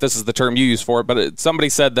don't know if this is the term you use for it, but somebody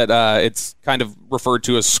said that it's kind of referred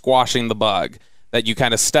to as squashing the bug, that you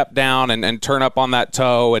kind of step down and turn up on that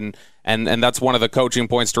toe, and that's one of the coaching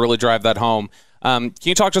points to really drive that home. Can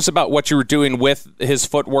you talk to us about what you were doing with his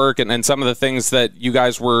footwork and some of the things that you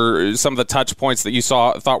guys were, some of the touch points that you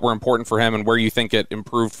thought were important for him and where you think it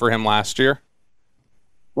improved for him last year?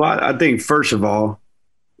 Well, I think first of all,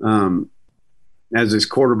 as his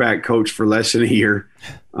quarterback coach for less than a year,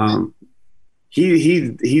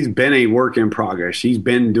 he's been a work in progress. He's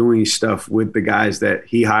been doing stuff with the guys that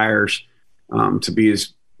he hires to be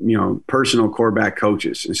his, personal quarterback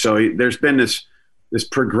coaches. And so there's been this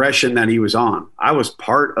progression that he was on. I was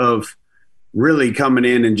part of really coming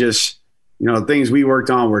in and just, things we worked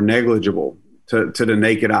on were negligible to the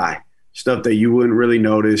naked eye, stuff that you wouldn't really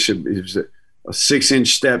notice. It was a 6-inch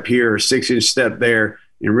step here, a 6-inch step there,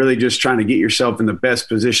 and really just trying to get yourself in the best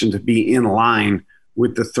position to be in line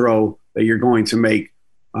with the throw that you're going to make.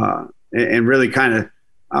 And really kind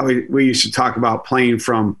of, we used to talk about playing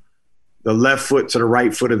from the left foot to the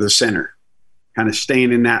right foot of the center, kind of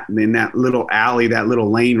staying in that little alley, that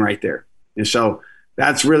little lane right there. And so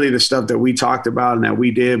that's really the stuff that we talked about and that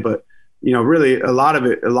we did. But, really a lot of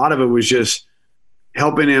it was just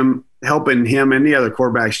helping him and the other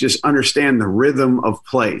quarterbacks just understand the rhythm of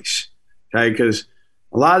plays. Okay. Because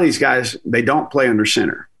a lot of these guys, they don't play under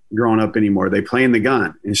center growing up anymore. They play in the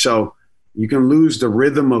gun. And so you can lose the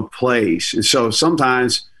rhythm of plays. And so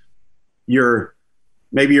sometimes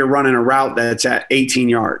maybe you're running a route that's at 18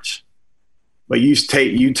 yards. But you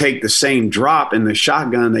take the same drop in the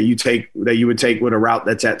shotgun that you would take with a route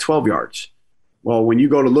that's at 12 yards. Well, when you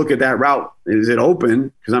go to look at that route, is it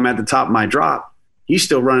open? Because I'm at the top of my drop. He's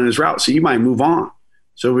still running his route, so you might move on.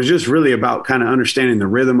 So it was just really about kind of understanding the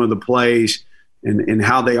rhythm of the plays and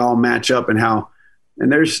how they all match up and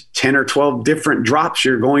there's 10 or 12 different drops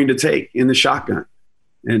you're going to take in the shotgun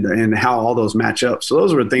and how all those match up. So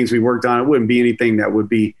those were the things we worked on. It wouldn't be anything that would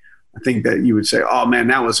be, I think, that you would say, oh man,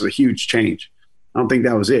 that was a huge change. I don't think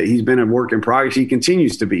that was it. He's been a work in progress. He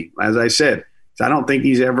continues to be, as I said. So I don't think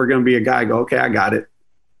he's ever going to be a guy go, okay, I got it.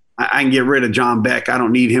 I can get rid of John Beck. I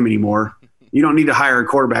don't need him anymore. You don't need to hire a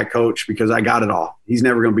quarterback coach because I got it all. He's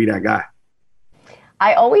never going to be that guy.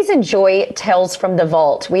 I always enjoy Tales from the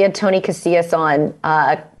Vault. We had Tony Casillas on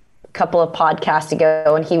a couple of podcasts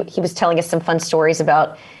ago, and he was telling us some fun stories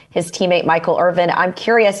about his teammate Michael Irvin. I'm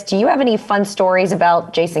curious, do you have any fun stories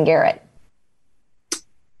about Jason Garrett?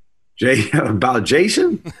 About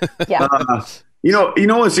Jason? Yeah. You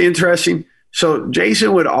know what's interesting? So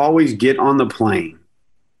Jason would always get on the plane.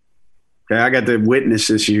 Okay, I got to witness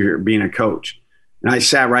this year being a coach, and I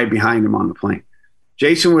sat right behind him on the plane.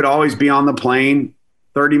 Jason would always be on the plane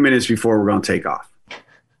 30 minutes before we're going to take off.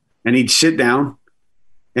 And he'd sit down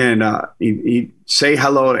and he'd say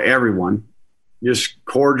hello to everyone, just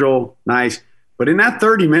cordial, nice. But in that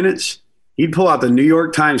 30 minutes, he'd pull out the New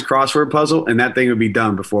York Times crossword puzzle, and that thing would be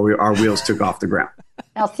done before our wheels took off the ground.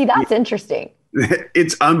 Now, see, that's interesting.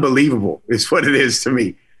 It's unbelievable is what it is to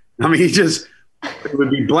me. I mean, it would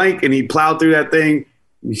be blank, and he'd plow through that thing.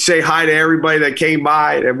 You say hi to everybody that came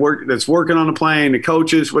by that's working on the plane, the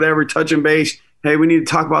coaches, whatever, touching base. Hey, we need to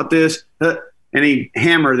talk about this. And he'd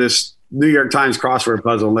hammer this New York Times crossword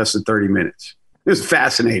puzzle in less than 30 minutes. It was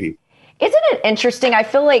fascinating. Isn't it interesting? I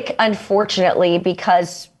feel like, unfortunately,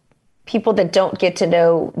 because people that don't get to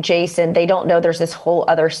know Jason, they don't know there's this whole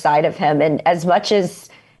other side of him. And as much as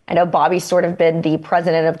I know Bobby's sort of been the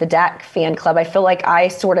president of the Dak fan club, I feel like I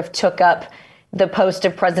sort of took up the post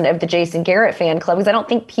of president of the Jason Garrett fan club because I don't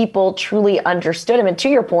think people truly understood him. And to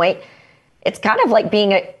your point, it's kind of like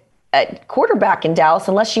being a quarterback in Dallas.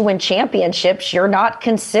 Unless you win championships, you're not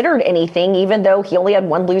considered anything, even though he only had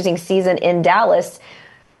one losing season in Dallas.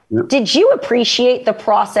 Yep. Did you appreciate the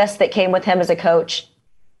process that came with him as a coach?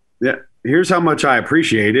 Yeah, here's how much I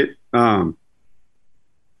appreciate it.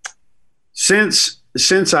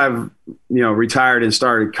 Since I've retired and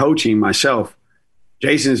started coaching myself,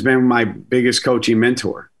 Jason's been my biggest coaching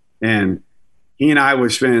mentor, and he and I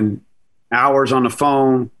would spend hours on the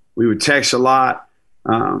phone. We would text a lot.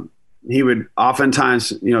 He would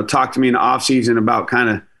oftentimes, talk to me in the off season about kind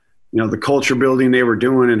of, the culture building they were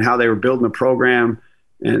doing and how they were building the program.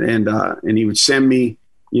 And he would send me,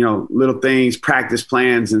 little things, practice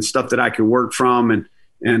plans and stuff that I could work from.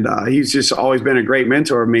 And he's just always been a great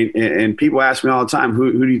mentor. I mean, and people ask me all the time,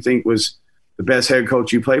 who do you think was the best head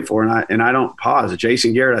coach you played for? And I don't pause.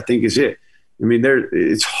 Jason Garrett, I think, is it. I mean,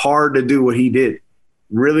 it's hard to do what he did.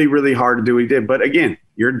 Really, really hard to do what he did. But again,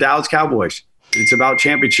 you're Dallas Cowboys. It's about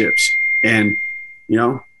championships. And,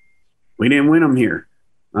 we didn't win them here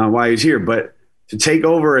while he was here. But to take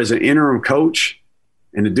over as an interim coach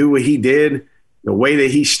and to do what he did, the way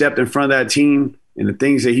that he stepped in front of that team and the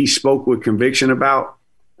things that he spoke with conviction about,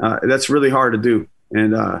 that's really hard to do.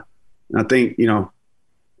 And I think,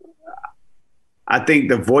 I think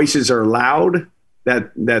the voices are loud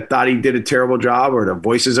that thought he did a terrible job, or the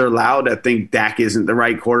voices are loud that think Dak isn't the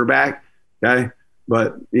right quarterback. Okay.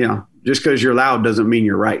 But, just because you're loud doesn't mean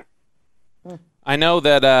you're right. I know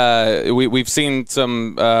that we've seen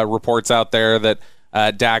some reports out there that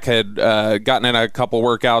Dak had gotten in a couple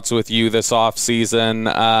workouts with you this offseason.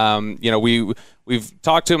 We've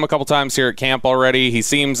talked to him a couple times here at camp already. He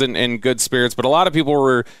seems in good spirits, but a lot of people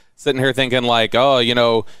were sitting here thinking like,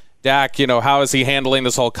 Dak, how is he handling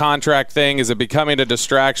this whole contract thing? Is it becoming a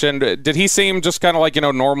distraction? Did he seem just kind of like,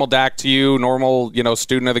 normal Dak to you, normal,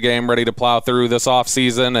 student of the game, ready to plow through this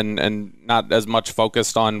offseason and not as much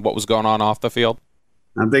focused on what was going on off the field?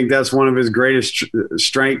 I think that's one of his greatest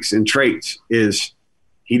strengths and traits is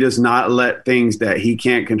he does not let things that he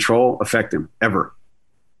can't control affect him ever.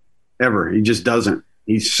 Ever. He just doesn't.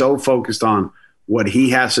 He's so focused on what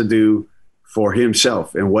he has to do for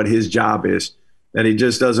himself and what his job is that it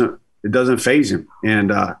doesn't faze him. And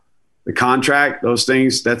the contract, those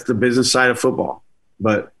things, that's the business side of football.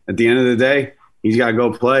 But at the end of the day, he's got to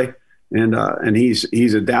go play. And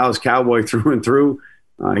he's a Dallas Cowboy through and through.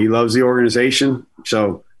 He loves the organization.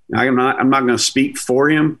 So I'm not going to speak for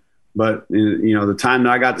him, but the time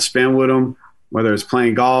that I got to spend with him, whether it's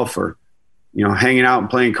playing golf or, hanging out and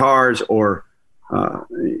playing cards or,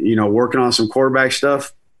 working on some quarterback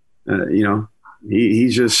stuff,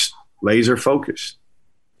 he's just laser focused.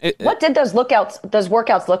 What did those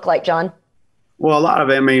workouts look like, John? Well, a lot of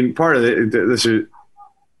it, part of it,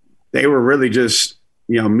 they were really just,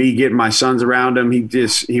 me getting my sons around him.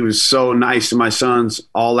 He was so nice to my sons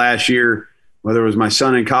all last year, whether it was my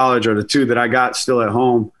son in college or the two that I got still at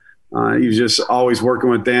home. He was just always working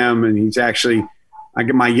with them. And he's actually,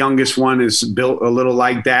 my youngest one is built a little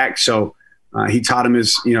like Dak. So he taught him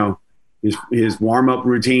his warm-up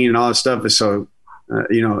routine and all that stuff. So,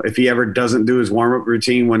 if he ever doesn't do his warm-up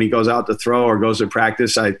routine when he goes out to throw or goes to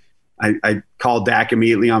practice, I call Dak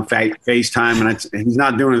immediately on FaceTime, and he's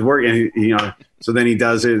not doing his work, and so then he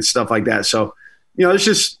does it and stuff like that. So, it's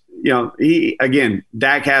just,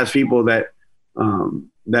 Dak has people that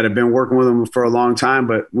have been working with him for a long time,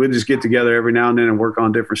 but we'll just get together every now and then and work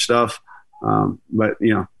on different stuff. But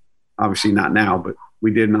obviously not now, but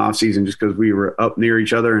we did in the off season just because we were up near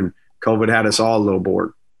each other and COVID had us all a little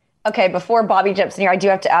bored. Okay, before Bobby jumps in here, I do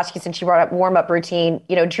have to ask you, since you brought up warm-up routine,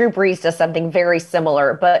 Drew Brees does something very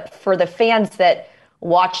similar, but for the fans that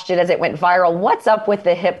watched it as it went viral, what's up with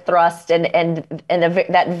the hip thrust and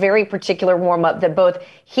that very particular warm-up that both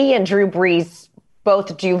he and Drew Brees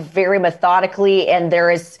both do very methodically, and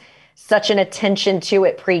there is such an attention to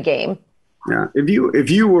it pregame? Yeah,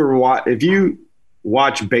 if you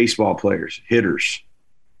watch baseball players, hitters,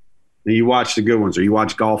 and you watch the good ones, or you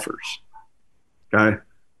watch golfers, okay?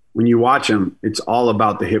 When you watch them, it's all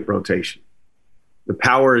about the hip rotation. The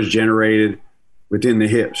power is generated within the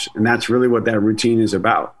hips, and that's really what that routine is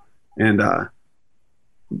about. And,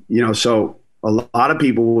 so a lot of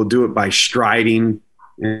people will do it by striding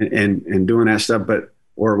and doing that stuff,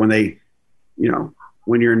 or when they,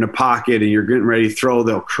 when you're in the pocket and you're getting ready to throw,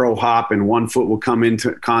 they'll crow hop and one foot will come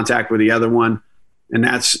into contact with the other one. And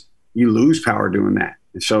you lose power doing that.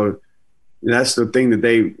 And so that's the thing that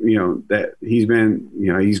that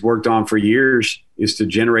he's worked on for years, is to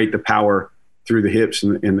generate the power through the hips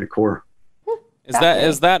and the core.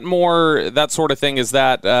 Is that more, that sort of thing, is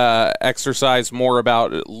that exercise more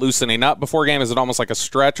about loosening up before game? Is it almost like a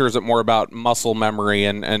stretch, or is it more about muscle memory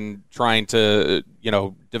and trying to,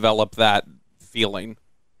 develop that feeling?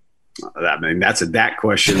 I mean, that's a Dak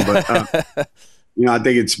question, but, I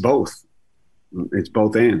think it's both. It's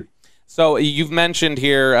both and. So you've mentioned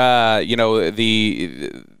here,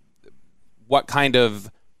 what kind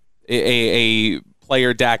of a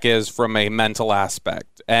player Dak is from a mental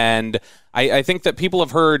aspect. And I think that people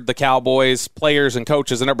have heard the Cowboys, players and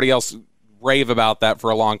coaches and everybody else rave about that for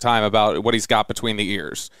a long time, about what he's got between the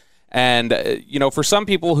ears. And, for some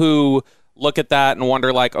people who look at that and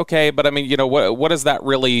wonder, like, okay, but I mean, what does that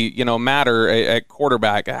really, matter at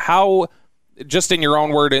quarterback? How, just in your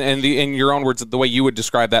own word and in your own words, the way you would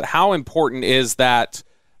describe that, how important is that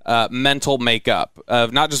mental makeup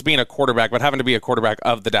of not just being a quarterback, but having to be a quarterback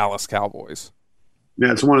of the Dallas Cowboys?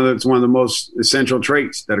 Yeah, it's one of the most essential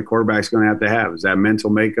traits that a quarterback's going to have is that mental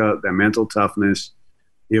makeup, that mental toughness,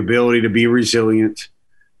 the ability to be resilient,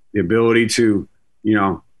 the ability to,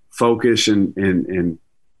 focus and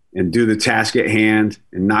do the task at hand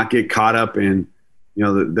and not get caught up in,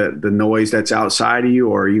 the noise that's outside of you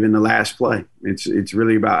or even the last play. It's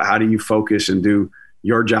really about how do you focus and do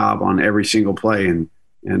your job on every single play. And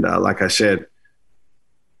like I said,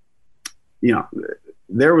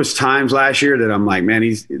 there was times last year that I'm like, man,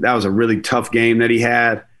 that was a really tough game that he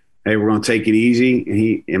had. Hey, we're going to take it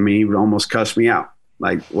easy. And he would almost cuss me out.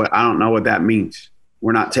 Like, I don't know what that means.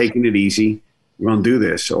 We're not taking it easy. We're going to do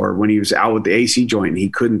this. Or when he was out with the AC joint and he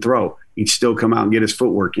couldn't throw, he'd still come out and get his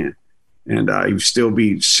footwork in. And he would still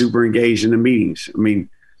be super engaged in the meetings. I mean,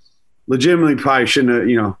 legitimately probably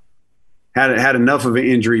shouldn't have, had enough of an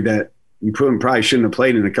injury that you probably shouldn't have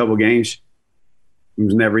played in a couple games. It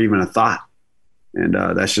was never even a thought. And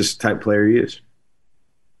that's just the type of player he is.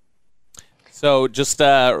 So just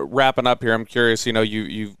wrapping up here, I'm curious,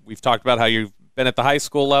 we've talked about how you've been at the high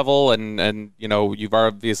school level and you've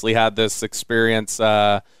obviously had this experience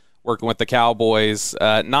working with the Cowboys.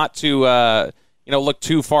 Not to look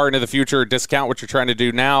too far into the future or discount what you're trying to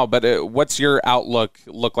do now, but what's your outlook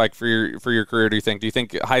look like for your career, do you think? Do you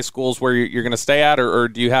think high school's where you're going to stay at, or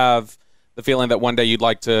do you have the feeling that one day you'd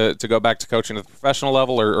like to go back to coaching at the professional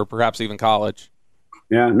level or perhaps even college?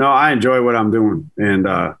 Yeah, no, I enjoy what I'm doing, and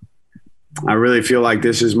I really feel like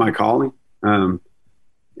this is my calling. And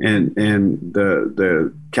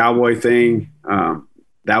the Cowboy thing,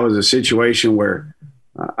 that was a situation where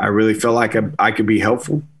I really felt like I could be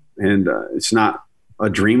helpful. And it's not a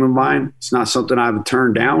dream of mine. It's not something I've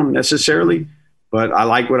turned down necessarily, but I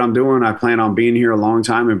like what I'm doing. I plan on being here a long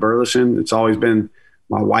time in Burleson. It's always been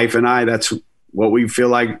my wife and I. That's what we feel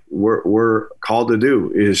like we're called to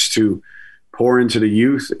do, is to pour into the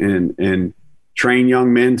youth and train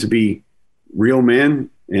young men to be real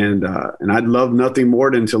men. And I'd love nothing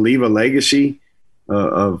more than to leave a legacy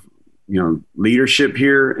of leadership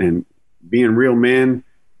here and being real men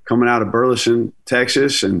coming out of Burleson,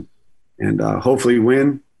 Texas, and hopefully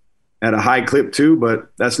win at a high clip too.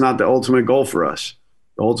 But that's not the ultimate goal for us.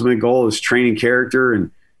 The ultimate goal is training character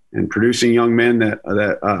and producing young men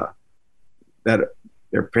that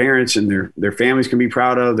their parents and their families can be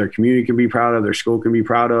proud of, their community can be proud of, their school can be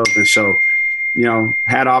proud of. And so,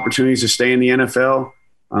 had opportunities to stay in the NFL,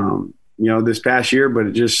 this past year, but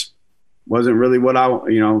it just wasn't really what I,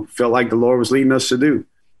 felt like the Lord was leading us to do.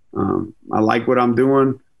 I like what I'm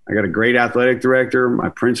doing. I got a great athletic director. My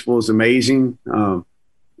principal is amazing.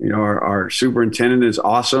 Our superintendent is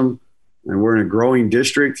awesome, and we're in a growing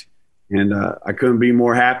district, and I couldn't be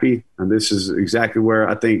more happy. And this is exactly where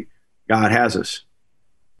I think God has us.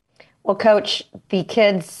 Well, Coach, the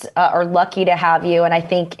kids are lucky to have you, and I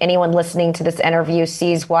think anyone listening to this interview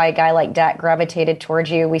sees why a guy like Dak gravitated towards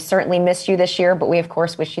you. We certainly missed you this year, but we, of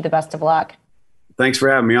course, wish you the best of luck. Thanks for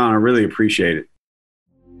having me on. I really appreciate it.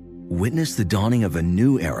 Witness the dawning of a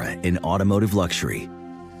new era in automotive luxury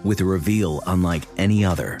with a reveal unlike any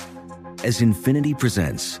other as Infiniti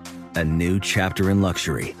presents a new chapter in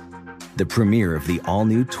luxury, the premiere of the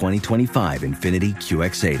all-new 2025 Infiniti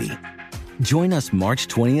QX80. Join us March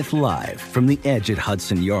 20th live from the Edge at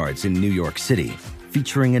Hudson Yards in New York City,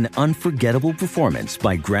 featuring an unforgettable performance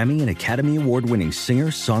by Grammy and Academy Award-winning singer,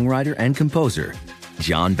 songwriter, and composer,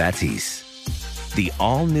 Jon Batiste. The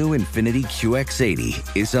all-new Infiniti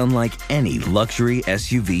QX80 is unlike any luxury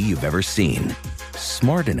SUV you've ever seen.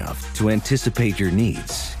 Smart enough to anticipate your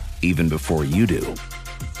needs, even before you do.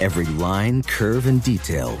 Every line, curve, and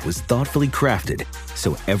detail was thoughtfully crafted,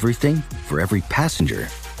 so everything for every passenger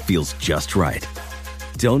feels just right.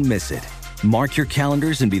 Don't miss it. Mark your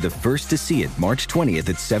calendars and be the first to see it March 20th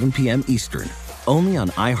at 7 p.m. Eastern, only on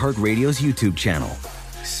iHeartRadio's YouTube channel.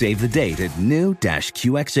 Save the date at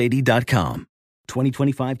new-QX80.com.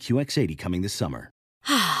 2025 QX80 coming this summer.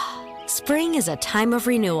 Spring is a time of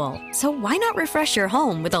renewal, so why not refresh your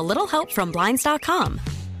home with a little help from Blinds.com?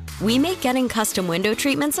 We make getting custom window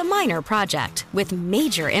treatments a minor project with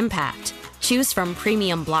major impact. Choose from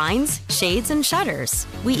premium blinds, shades, and shutters.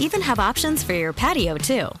 We even have options for your patio,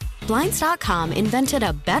 too. Blinds.com invented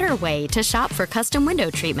a better way to shop for custom window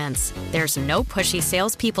treatments. There's no pushy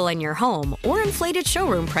salespeople in your home or inflated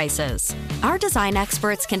showroom prices. Our design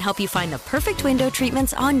experts can help you find the perfect window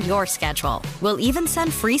treatments on your schedule. We'll even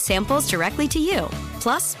send free samples directly to you.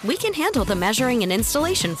 Plus, we can handle the measuring and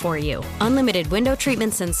installation for you. Unlimited window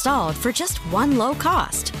treatments installed for just one low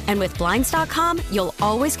cost. And with Blinds.com, you'll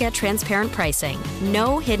always get transparent pricing.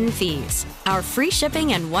 No hidden fees. Our free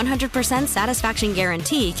shipping and 100% satisfaction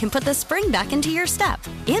guarantee can put the spring back into your step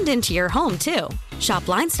and into your home, too. Shop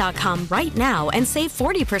Blinds.com right now and save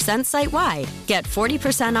 40% site-wide. Get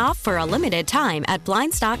 40% off for a limited time at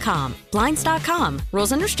Blinds.com. Blinds.com.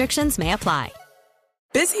 Rules and restrictions may apply.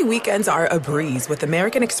 Busy weekends are a breeze with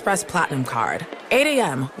American Express Platinum Card. 8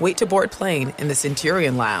 a.m., wait to board plane in the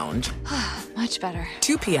Centurion Lounge. Much better.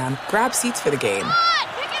 2 p.m., grab seats for the game.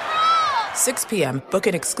 6 p.m., book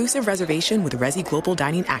an exclusive reservation with Resi Global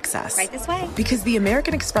Dining Access. Right this way. Because the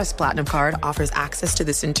American Express Platinum Card offers access to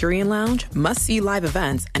the Centurion Lounge, must-see live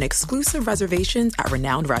events, and exclusive reservations at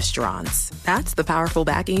renowned restaurants. That's the powerful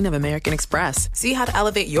backing of American Express. See how to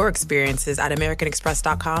elevate your experiences at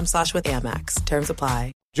americanexpress.com/withAmex. Terms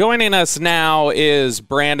apply. Joining us now is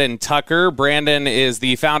Brandon Tucker. Brandon is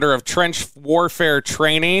the founder of Trench Warfare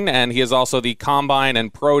Training, and he is also the Combine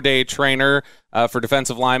and Pro Day trainer for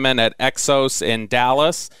defensive linemen at Exos in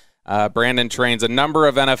Dallas. Brandon trains a number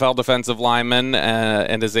of NFL defensive linemen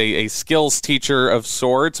and is a skills teacher of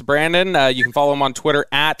sorts. Brandon, you can follow him on Twitter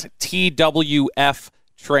at TWF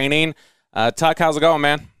Training. Tuck, how's it going,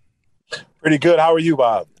 man? Pretty good. How are you,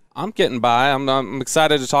 Bob? I'm getting by. I'm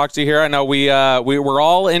excited to talk to you here. I know we were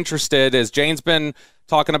all interested, as Jane's been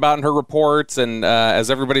talking about in her reports, and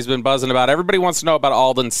as everybody's been buzzing about. Everybody wants to know about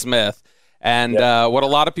Aldon Smith, and what a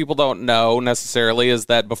lot of people don't know necessarily is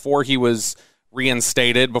that before he was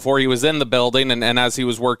reinstated, before he was in the building, and as he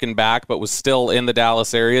was working back, but was still in the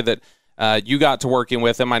Dallas area, that you got to working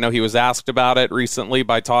with him. I know he was asked about it recently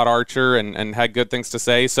by Todd Archer and had good things to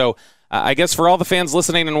say. So. I guess for all the fans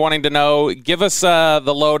listening and wanting to know, give us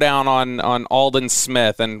the lowdown on Aldon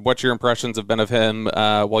Smith and what your impressions have been of him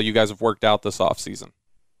while you guys have worked out this offseason.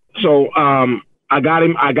 So I got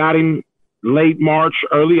him late March,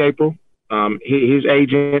 early April. His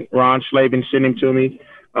agent Ron Slavin sent him to me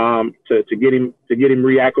to get him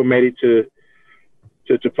reacclimated to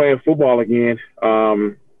playing football again.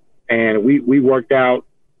 And we worked out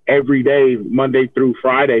every day, Monday through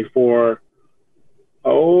Friday for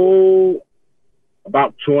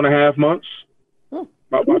about 2.5 months.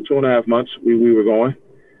 About 2.5 months we were going.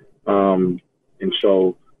 And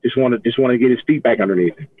so just want to get his feet back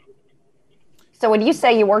underneath him. So when you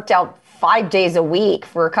say you worked out 5 days a week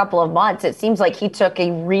for a couple of months, it seems like he took a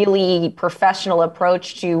really professional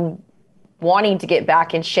approach to wanting to get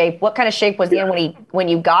back in shape. What kind of shape was he in when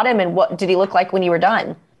you got him, and what did he look like when you were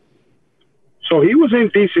done? So he was in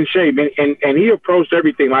decent shape, and he approached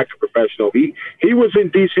everything like a professional. He was in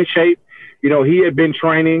decent shape. You know, he had been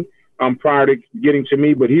training prior to getting to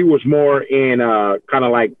me, but he was more in kind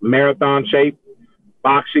of like marathon shape,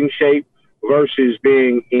 boxing shape, versus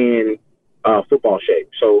being in football shape.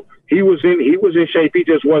 So he was in shape. He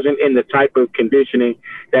just wasn't in the type of conditioning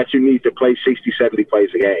that you need to play 60, 70 plays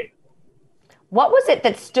a game. What was it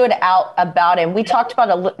that stood out about him? We talked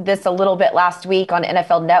about this a little bit last week on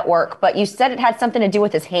NFL Network, but you said it had something to do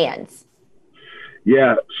with his hands.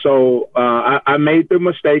 Yeah, so I made the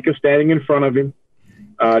mistake of standing in front of him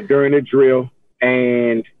during the drill,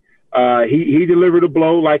 and he delivered a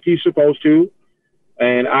blow like he's supposed to,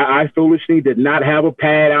 and I foolishly did not have a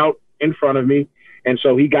pad out in front of me, and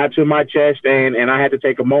so he got to my chest, and I had to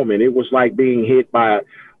take a moment. It was like being hit by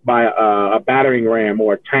a battering ram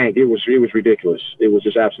or a tank. It was ridiculous. It was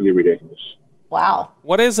just absolutely ridiculous. Wow.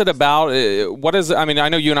 What is it about? I mean, I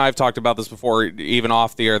know you and I have talked about this before, even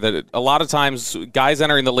off the air, that a lot of times guys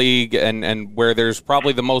entering the league and where there's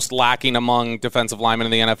probably the most lacking among defensive linemen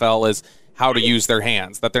in the NFL is how to use their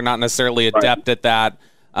hands, that they're not necessarily adept at that.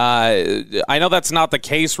 I know that's not the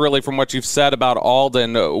case really from what you've said about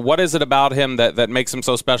Aldon. What is it about him that makes him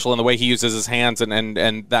so special in the way he uses his hands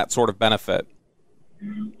and that sort of benefit?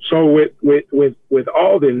 So with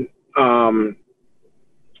Aldon,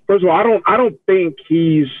 first of all, I don't think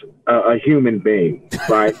he's a human being,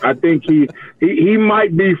 right? I think he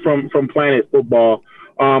might be from Planet Football.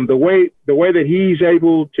 The way that he's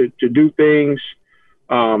able to do things,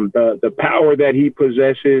 the power that he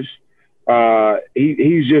possesses,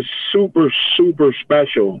 he's just super, super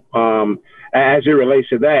special as it relates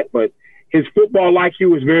to that. But his football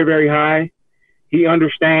IQ is very, very high. He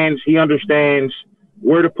understands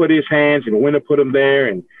where to put his hands and when to put them there.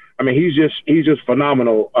 And I mean, he's just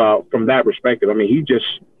phenomenal from that perspective. I mean,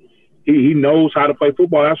 he knows how to play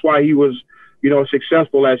football. That's why he was,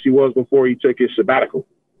 successful as he was before he took his sabbatical.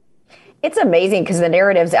 It's amazing because the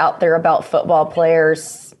narratives out there about football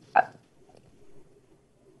players,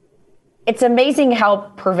 it's amazing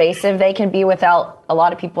how pervasive they can be without a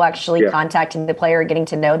lot of people actually contacting the player and getting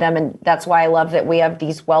to know them. And that's why I love that we have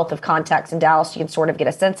these wealth of contacts in Dallas. You can sort of get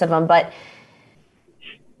a sense of them. But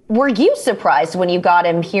were you surprised when you got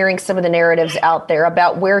him, hearing some of the narratives out there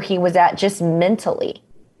about where he was at just mentally?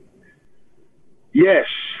 Yes.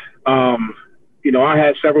 I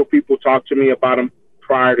had several people talk to me about him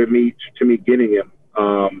prior to me getting him.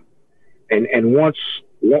 And once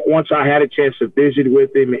I had a chance to visit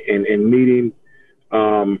with him and meet him,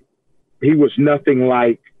 he was nothing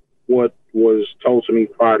like what was told to me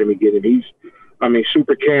prior to me getting him. He's,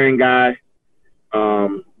 super caring guy,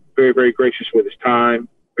 very, very gracious with his time.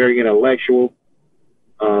 Very intellectual.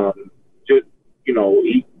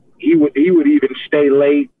 He would even stay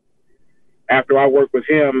late after I worked with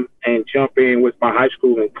him and jump in with my high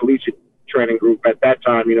school and collegiate training group. At that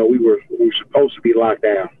time, we were supposed to be locked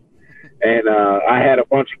down, and I had a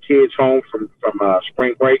bunch of kids home from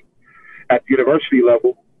spring break at the university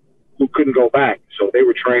level who couldn't go back, so they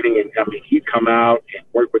were training. And he'd come out and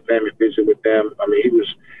work with them and visit with them.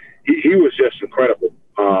 He was just incredible.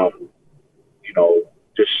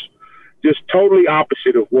 Just totally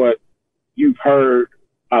opposite of what you've heard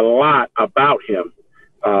a lot about him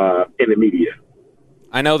in the media.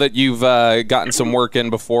 I know that you've gotten some work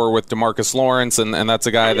in before with DeMarcus Lawrence, and that's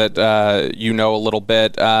a guy that a little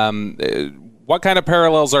bit. What kind of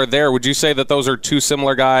parallels are there? Would you say that those are two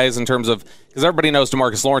similar guys in terms of, because everybody knows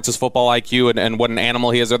DeMarcus Lawrence's football IQ and what an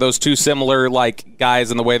animal he is. Are those two similar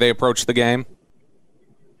guys in the way they approach the game?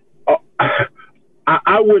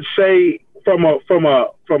 I would say from a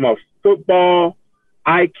football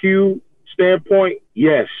IQ standpoint,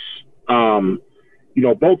 yes.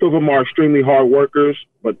 Both of them are extremely hard workers,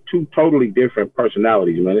 but two totally different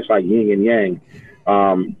personalities, man. It's like yin and yang.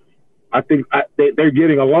 I think they're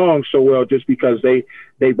getting along so well just because they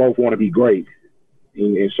both want to be great.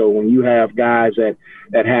 And so when you have guys that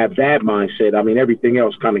have that mindset, everything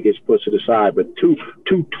else kind of gets put to the side. But two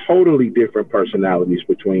totally different personalities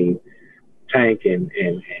between Tank and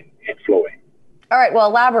Floyd. All right, well,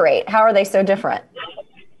 elaborate. How are they so different?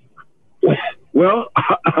 Well,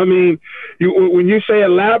 when you say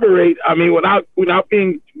elaborate, without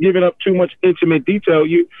being giving up too much intimate detail,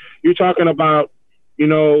 you're talking about,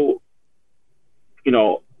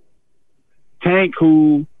 Tank,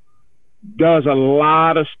 who does a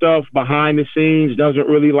lot of stuff behind the scenes, doesn't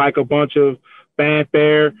really like a bunch of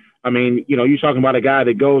fanfare. You're talking about a guy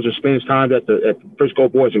that goes and spends time at the Frisco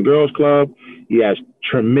Boys and Girls Club. He has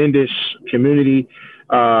tremendous community.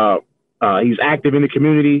 He's active in the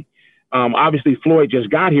community. Obviously, Floyd just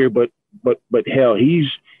got here, but hell, he's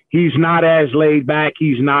not as laid back.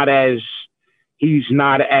 He's not as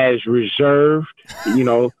reserved.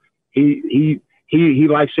 He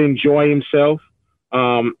likes to enjoy himself.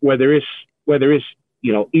 Whether it's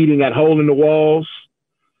eating at hole in the walls,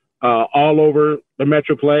 all over the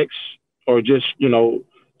Metroplex, or just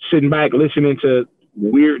sitting back listening to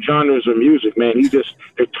weird genres of music, man.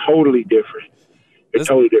 They're totally different. They're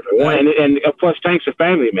totally different. And plus, Tank's a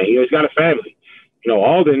family man. He's got a family.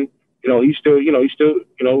 Aldon, he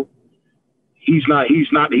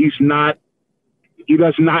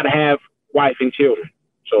does not have wife and children.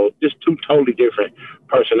 So just two totally different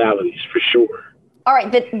personalities for sure. All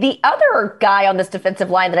right. The other guy on this defensive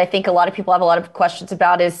line that I think a lot of people have a lot of questions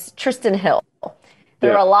about is Trysten Hill.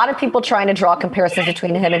 There are a lot of people trying to draw comparisons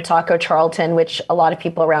between him and Taco Charlton, which a lot of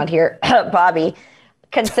people around here, Bobby,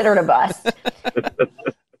 considered a bust.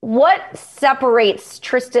 What separates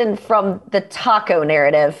Trysten from the Taco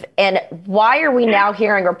narrative? And why are we now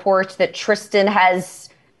hearing reports that Trysten has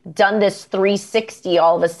done this 360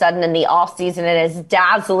 all of a sudden in the offseason and is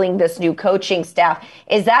dazzling this new coaching staff?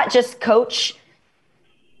 Is that just coach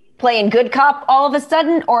playing good cop all of a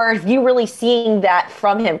sudden, or are you really seeing that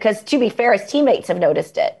from him? Because to be fair, his teammates have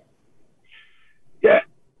noticed it. Yeah,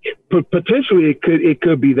 potentially it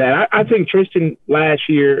could be that. I think Trysten last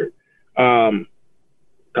year, kind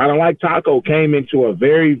of like Taco, came into a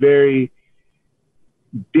very, very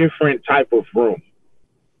different type of room.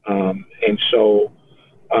 And so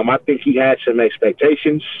I think he had some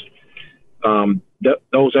expectations.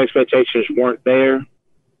 Those expectations weren't there.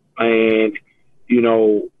 And,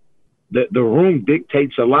 the room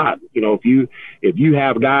dictates a lot. If you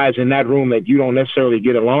have guys in that room that you don't necessarily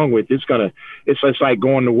get along with, it's just like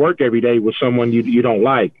going to work every day with someone you don't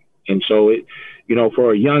like. And so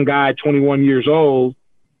for a young guy, 21 years old,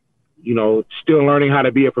 still learning how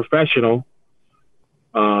to be a professional,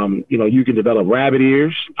 you can develop rabbit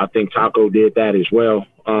ears. I think Taco did that as well.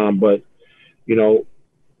 But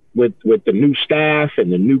with the new staff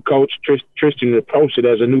and the new coach, Trysten approached it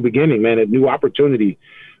as a new beginning, man, a new opportunity.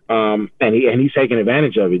 And he's taking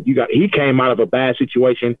advantage of it. He came out of a bad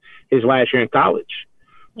situation his last year in college.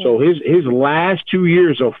 So his last 2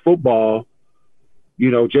 years of football,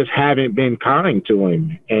 just haven't been kind to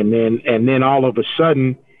him. And then all of a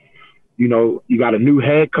sudden, you got a new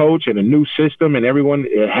head coach and a new system, and everyone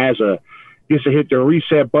gets to hit the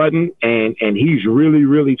reset button, and he's really,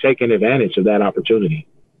 really taking advantage of that opportunity,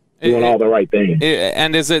 doing all the right things.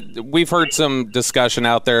 And we've heard some discussion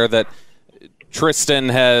out there that Trysten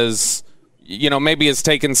has, maybe has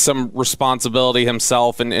taken some responsibility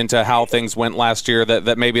himself into how things went last year,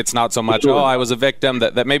 that maybe it's not so much, I was a victim,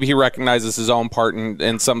 that maybe he recognizes his own part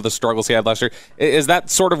in some of the struggles he had last year. Is that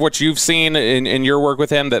sort of what you've seen in your work with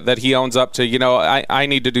him, that he owns up to, I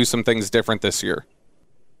need to do some things different this year?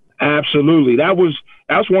 Absolutely.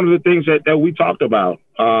 That's one of the things that we talked about.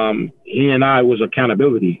 He and I was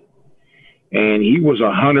accountability, and he was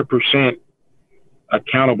 100%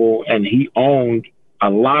 accountable, and he owned a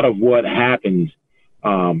lot of what happened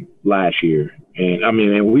last year.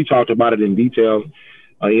 And we talked about it in detail.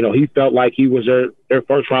 He felt like he was their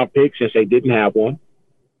first round pick since they didn't have one.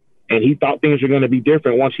 And he thought things were going to be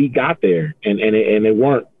different once he got there, and they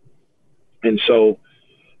weren't. And so,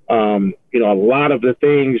 a lot of the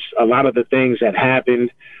things that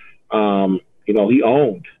happened, he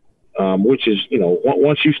owned. Which is,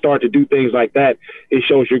 once you start to do things like that, it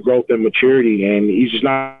shows your growth and maturity, and he's just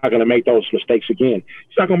not going to make those mistakes again.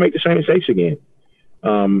 He's not going to make the same mistakes again.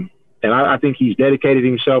 And I think he's dedicated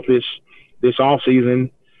himself this off season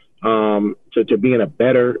to being a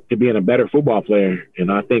better football player.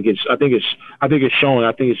 And I think it's showing.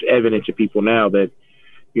 I think it's evident to people now that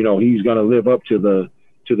he's going to live up to the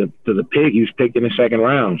pig he was picked in the second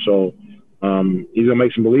round. So he's going to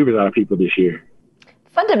make some believers out of people this year.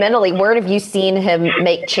 Fundamentally, where have you seen him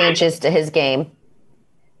make changes to his game?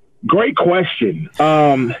 Great question.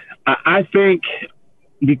 I think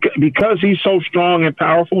because he's so strong and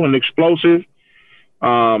powerful and explosive,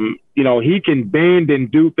 he can bend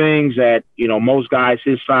and do things that, most guys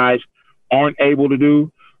his size aren't able to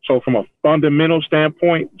do. So from a fundamental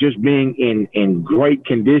standpoint, just being in great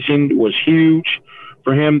condition was huge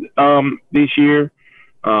for him this year.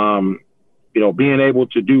 Being able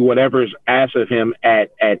to do whatever is asked of him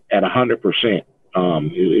at 100%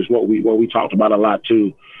 is what we talked about a lot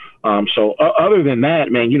too. So other than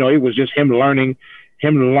that, man, it was just him learning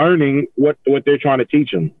what they're trying to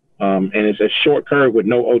teach him. And it's a short curve with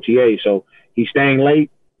no OTA. So he's staying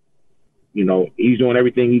late. He's doing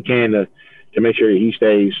everything he can to make sure he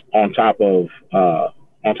stays on top of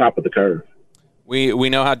the curve. We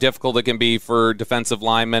know how difficult it can be for defensive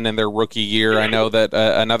linemen in their rookie year. I know that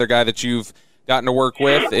another guy that you've gotten to work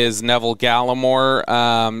with is Neville Gallimore.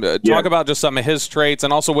 Talk about just some of his traits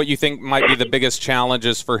and also what you think might be the biggest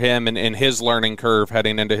challenges for him in his learning curve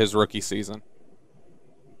heading into his rookie season.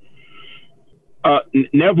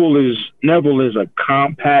 Neville is a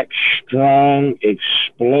compact, strong,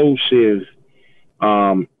 explosive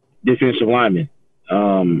defensive lineman.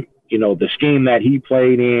 The scheme that he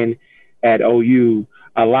played in at OU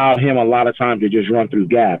allowed him a lot of time to just run through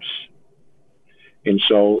gaps. And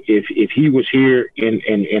so if he was here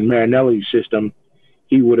in Marinelli's system,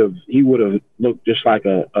 he would have looked just like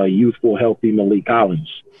a youthful, healthy Malik Collins.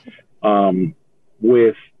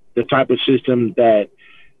 With the type of system that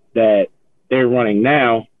they're running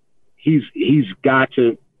now, he's got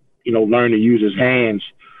to, learn to use his hands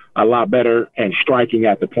a lot better and striking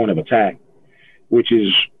at the point of attack, which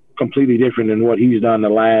is completely different than what he's done the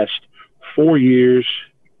last 4 years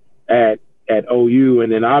at OU.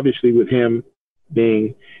 And then obviously with him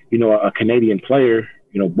being, a Canadian player,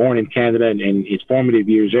 born in Canada and his formative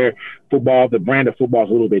years there, the brand of football is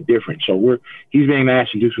a little bit different. So he's being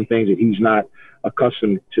asked to do some things that he's not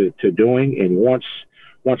accustomed to doing. And once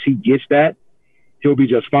he gets that, he'll be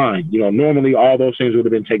just fine. Normally all those things would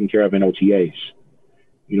have been taken care of in OTAs,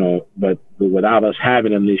 but without us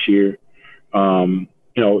having him this year,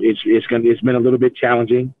 it's been a little bit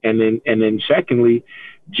challenging. And then secondly,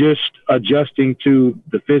 just adjusting to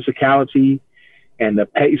the physicality and the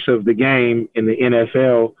pace of the game in the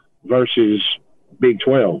NFL versus Big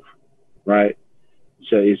 12, right?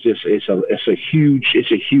 So it's a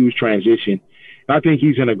huge transition. And I think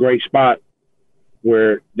he's in a great spot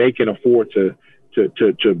where they can afford to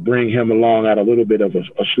bring him along at a little bit of a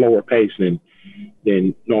slower pace than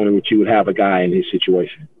normally what you would have a guy in his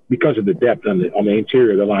situation because of the depth on the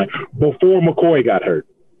interior of the line before McCoy got hurt.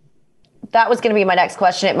 That was going to be my next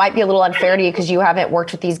question. It might be a little unfair to you because you haven't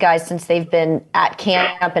worked with these guys since they've been at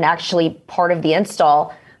camp and actually part of the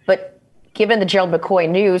install. But given the Gerald McCoy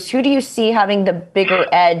news, who do you see having the bigger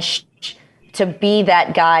edge to be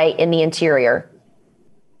that guy in the interior?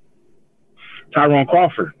 Tyrone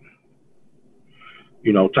Crawford.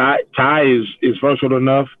 Ty is versatile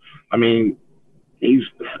enough. I mean, he's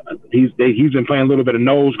been playing a little bit of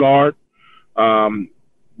nose guard.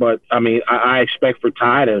 But I mean, I expect for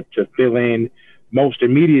Ty to fill in most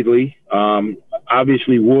immediately.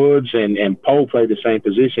 Obviously Woods and Poe play the same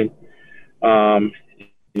position. And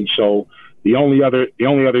so the only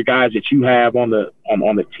other guys that you have on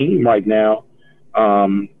the team right now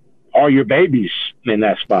are your babies in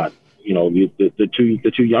that spot. The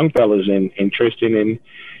two young fellas and Trysten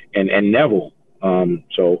and Neville.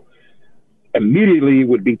 So immediately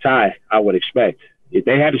would be Ty, I would expect. If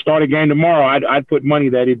they had to start a game tomorrow, I'd put money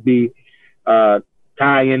that it'd be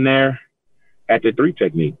Ty in there at the 3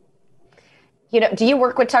 technique. Do you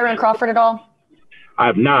work with Tyrone Crawford at all? I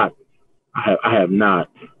have not. I have not.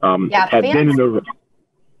 Go ahead.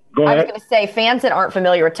 I was going to say, fans that aren't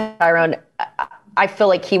familiar with Tyrone, I feel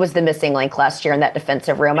like he was the missing link last year in that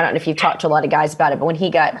defensive room. I don't know if you've talked to a lot of guys about it, but when he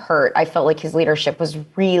got hurt, I felt like his leadership was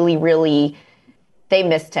really, really, they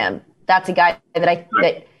missed him. That's a guy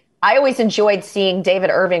that I always enjoyed seeing David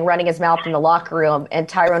Irving running his mouth in the locker room and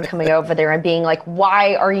Tyrone coming over there and being like,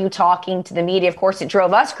 why are you talking to the media? Of course, it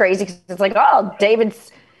drove us crazy because it's like, oh,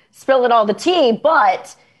 David's spilling all the tea,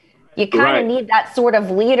 but you kind of need that sort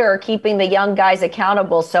of leader keeping the young guys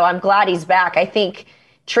accountable. So I'm glad he's back. I think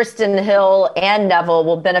Trysten Hill and Neville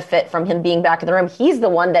will benefit from him being back in the room. He's the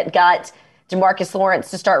one that got DeMarcus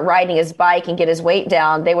Lawrence to start riding his bike and get his weight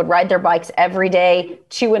down. They would ride their bikes every day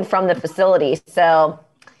to and from the facility. So...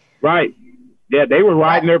 Right. Yeah, they were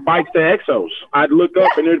riding their bikes to Exos. I'd look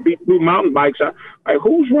up and there'd be 2 mountain bikes.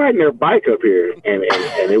 Who's riding their bike up here? And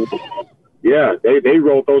it was, they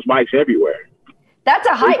rode those bikes everywhere. That's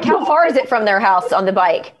a hike. How far is it from their house on the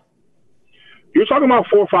bike? You're talking about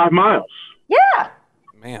 4 or 5 miles. Yeah.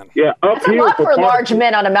 Man. Yeah, that's a lot for large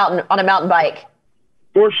men on a mountain bike.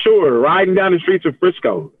 For sure. Riding down the streets of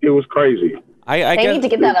Frisco. It was crazy. They need to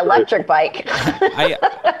get that electric bike.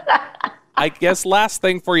 I guess last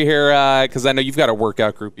thing for you here, because I know you've got a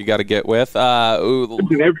workout group you got to get with.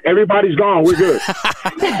 Everybody's gone. We're good.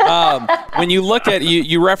 When you look at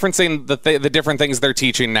you referencing the different things they're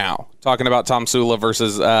teaching now, talking about Tom Sula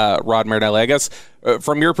versus Rod Marinelli, I guess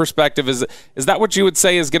from your perspective, is that what you would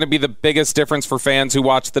say is going to be the biggest difference for fans who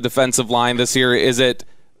watch the defensive line this year? Is it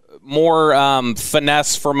more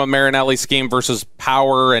finesse from a Marinelli scheme versus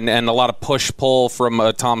power and a lot of push-pull from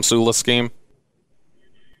a Tom Sula scheme?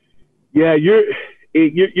 Yeah,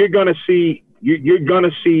 you're gonna see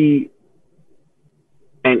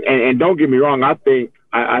and don't get me wrong, I think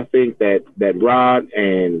that Rod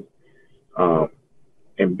and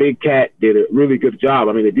Big Cat did a really good job.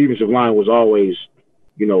 I mean, the defensive line was always,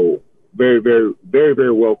 very, very, very,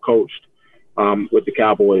 very well coached with the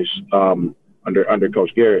Cowboys under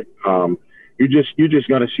Coach Garrett. You're just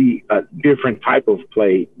gonna see a different type of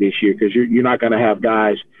play this year because you're not gonna have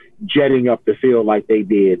guys jetting up the field like they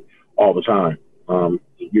did all the time.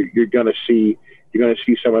 You're gonna see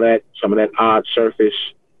some of that odd surface.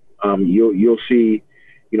 You'll see,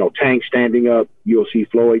 Tank standing up. You'll see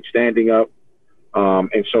Floyd standing up.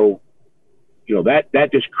 And so that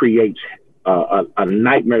just creates a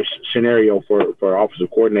nightmare scenario for offensive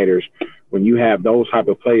coordinators when you have those type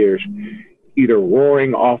of players either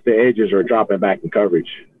roaring off the edges or dropping back in coverage.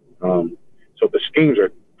 So the schemes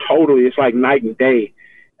are it's like night and day,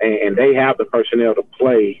 and they have the personnel to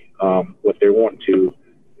play what they want to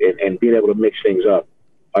and being able to mix things up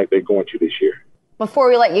like they're going to this year. Before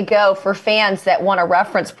we let you go, for fans that want a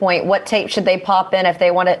reference point, what tape should they pop in if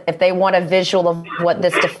they want a visual of what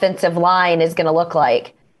this defensive line is going to look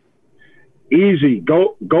like? Easy.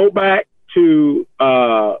 Go back to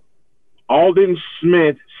Aldon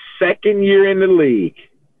Smith's second year in the league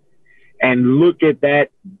and look at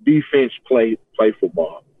that defense play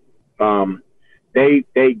football.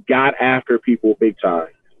 They got after people big time.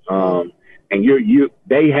 And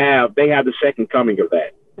they have the second coming of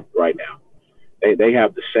that right now. They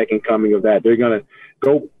have the second coming of that. They're gonna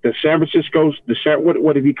go the San Francisco's.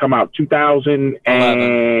 What did he come out?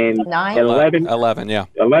 2011. 11, yeah.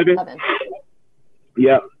 11.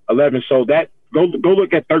 Yeah, 11. So that go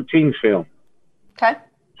look at 13's film. Okay.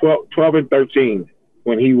 12 and 13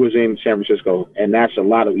 when he was in San Francisco, and that's a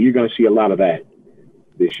lot of. You're going to see a lot of that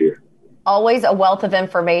this year. Always a wealth of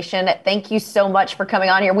information. Thank you so much for coming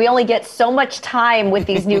on here. We only get so much time with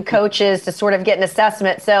these new coaches to sort of get an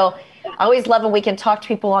assessment. So I always love when we can talk to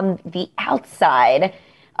people on the outside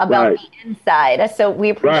about the inside. So we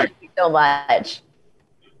appreciate you so much.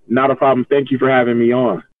 Not a problem. Thank you for having me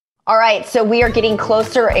on. All right, so we are getting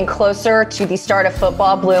closer and closer to the start of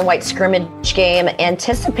football. Blue and white scrimmage game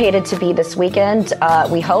anticipated to be this weekend.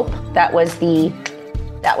 We hope that was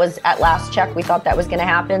at last check. We thought that was going to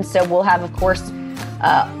happen. So we'll have, of course,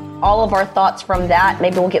 all of our thoughts from that.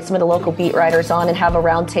 Maybe we'll get some of the local beat writers on and have a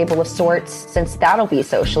roundtable of sorts, since that'll be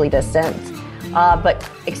socially distanced. But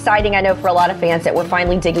exciting, I know, for a lot of fans that we're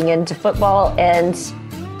finally digging into football and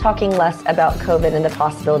talking less about COVID and the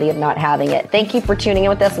possibility of not having it. Thank you for tuning in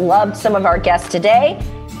with us. Loved some of our guests today,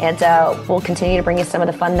 and we'll continue to bring you some of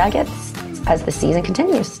the fun nuggets as the season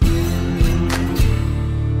continues.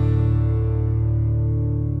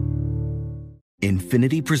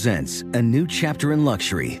 Infiniti presents a new chapter in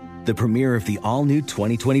luxury, the premiere of the all-new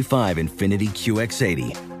 2025 Infiniti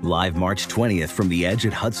QX80, live March 20th from the Edge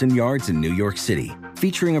at Hudson Yards in New York City,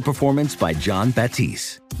 featuring a performance by John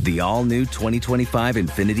Batiste. The all-new 2025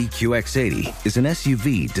 Infiniti QX80 is an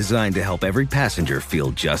SUV designed to help every passenger feel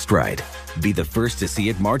just right. Be the first to see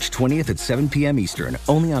it March 20th at 7 p.m. Eastern,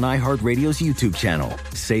 only on iHeartRadio's YouTube channel.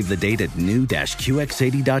 Save the date at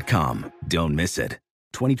new-QX80.com. Don't miss it.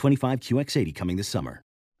 2025 QX80 coming this summer.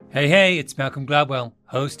 Hey, it's Malcolm Gladwell,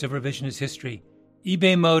 host of Revisionist History.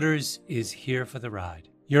 eBay Motors is here for the ride.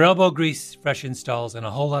 Your elbow grease, fresh installs, and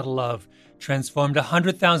a whole lot of love transformed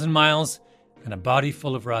 100,000 miles and a body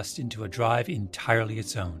full of rust into a drive entirely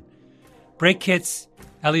its own. Brake kits,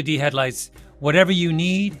 LED headlights, whatever you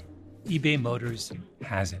need, eBay Motors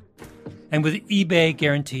has it. And with eBay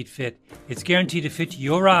Guaranteed Fit, it's guaranteed to fit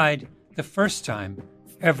your ride the first time,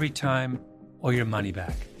 every time, or your money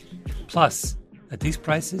back. Plus, at these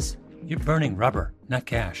prices, you're burning rubber, not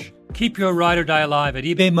cash. Keep your ride or die alive at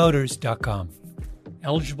ebaymotors.com.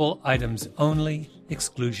 Eligible items only.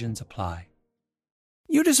 Exclusions apply.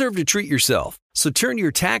 You deserve to treat yourself, so turn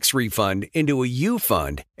your tax refund into a U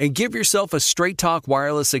fund and give yourself a Straight Talk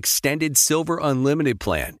Wireless Extended Silver Unlimited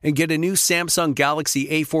plan and get a new Samsung Galaxy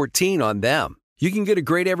A14 on them. You can get a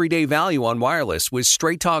great everyday value on wireless with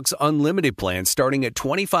Straight Talk's Unlimited plan starting at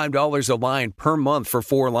 $25 a line per month for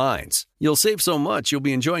 4 lines. You'll save so much you'll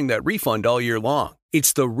be enjoying that refund all year long.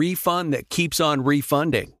 It's the refund that keeps on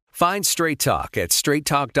refunding. Find Straight Talk at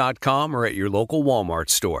straighttalk.com or at your local Walmart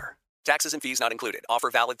store. Taxes and fees not included. Offer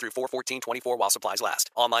valid through 4/14/24 while supplies last.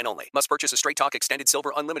 Online only. Must purchase a Straight Talk Extended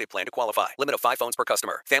Silver Unlimited plan to qualify. Limit of 5 phones per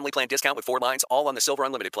customer. Family plan discount with 4 lines, all on the Silver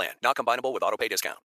Unlimited plan. Not combinable with auto pay discount.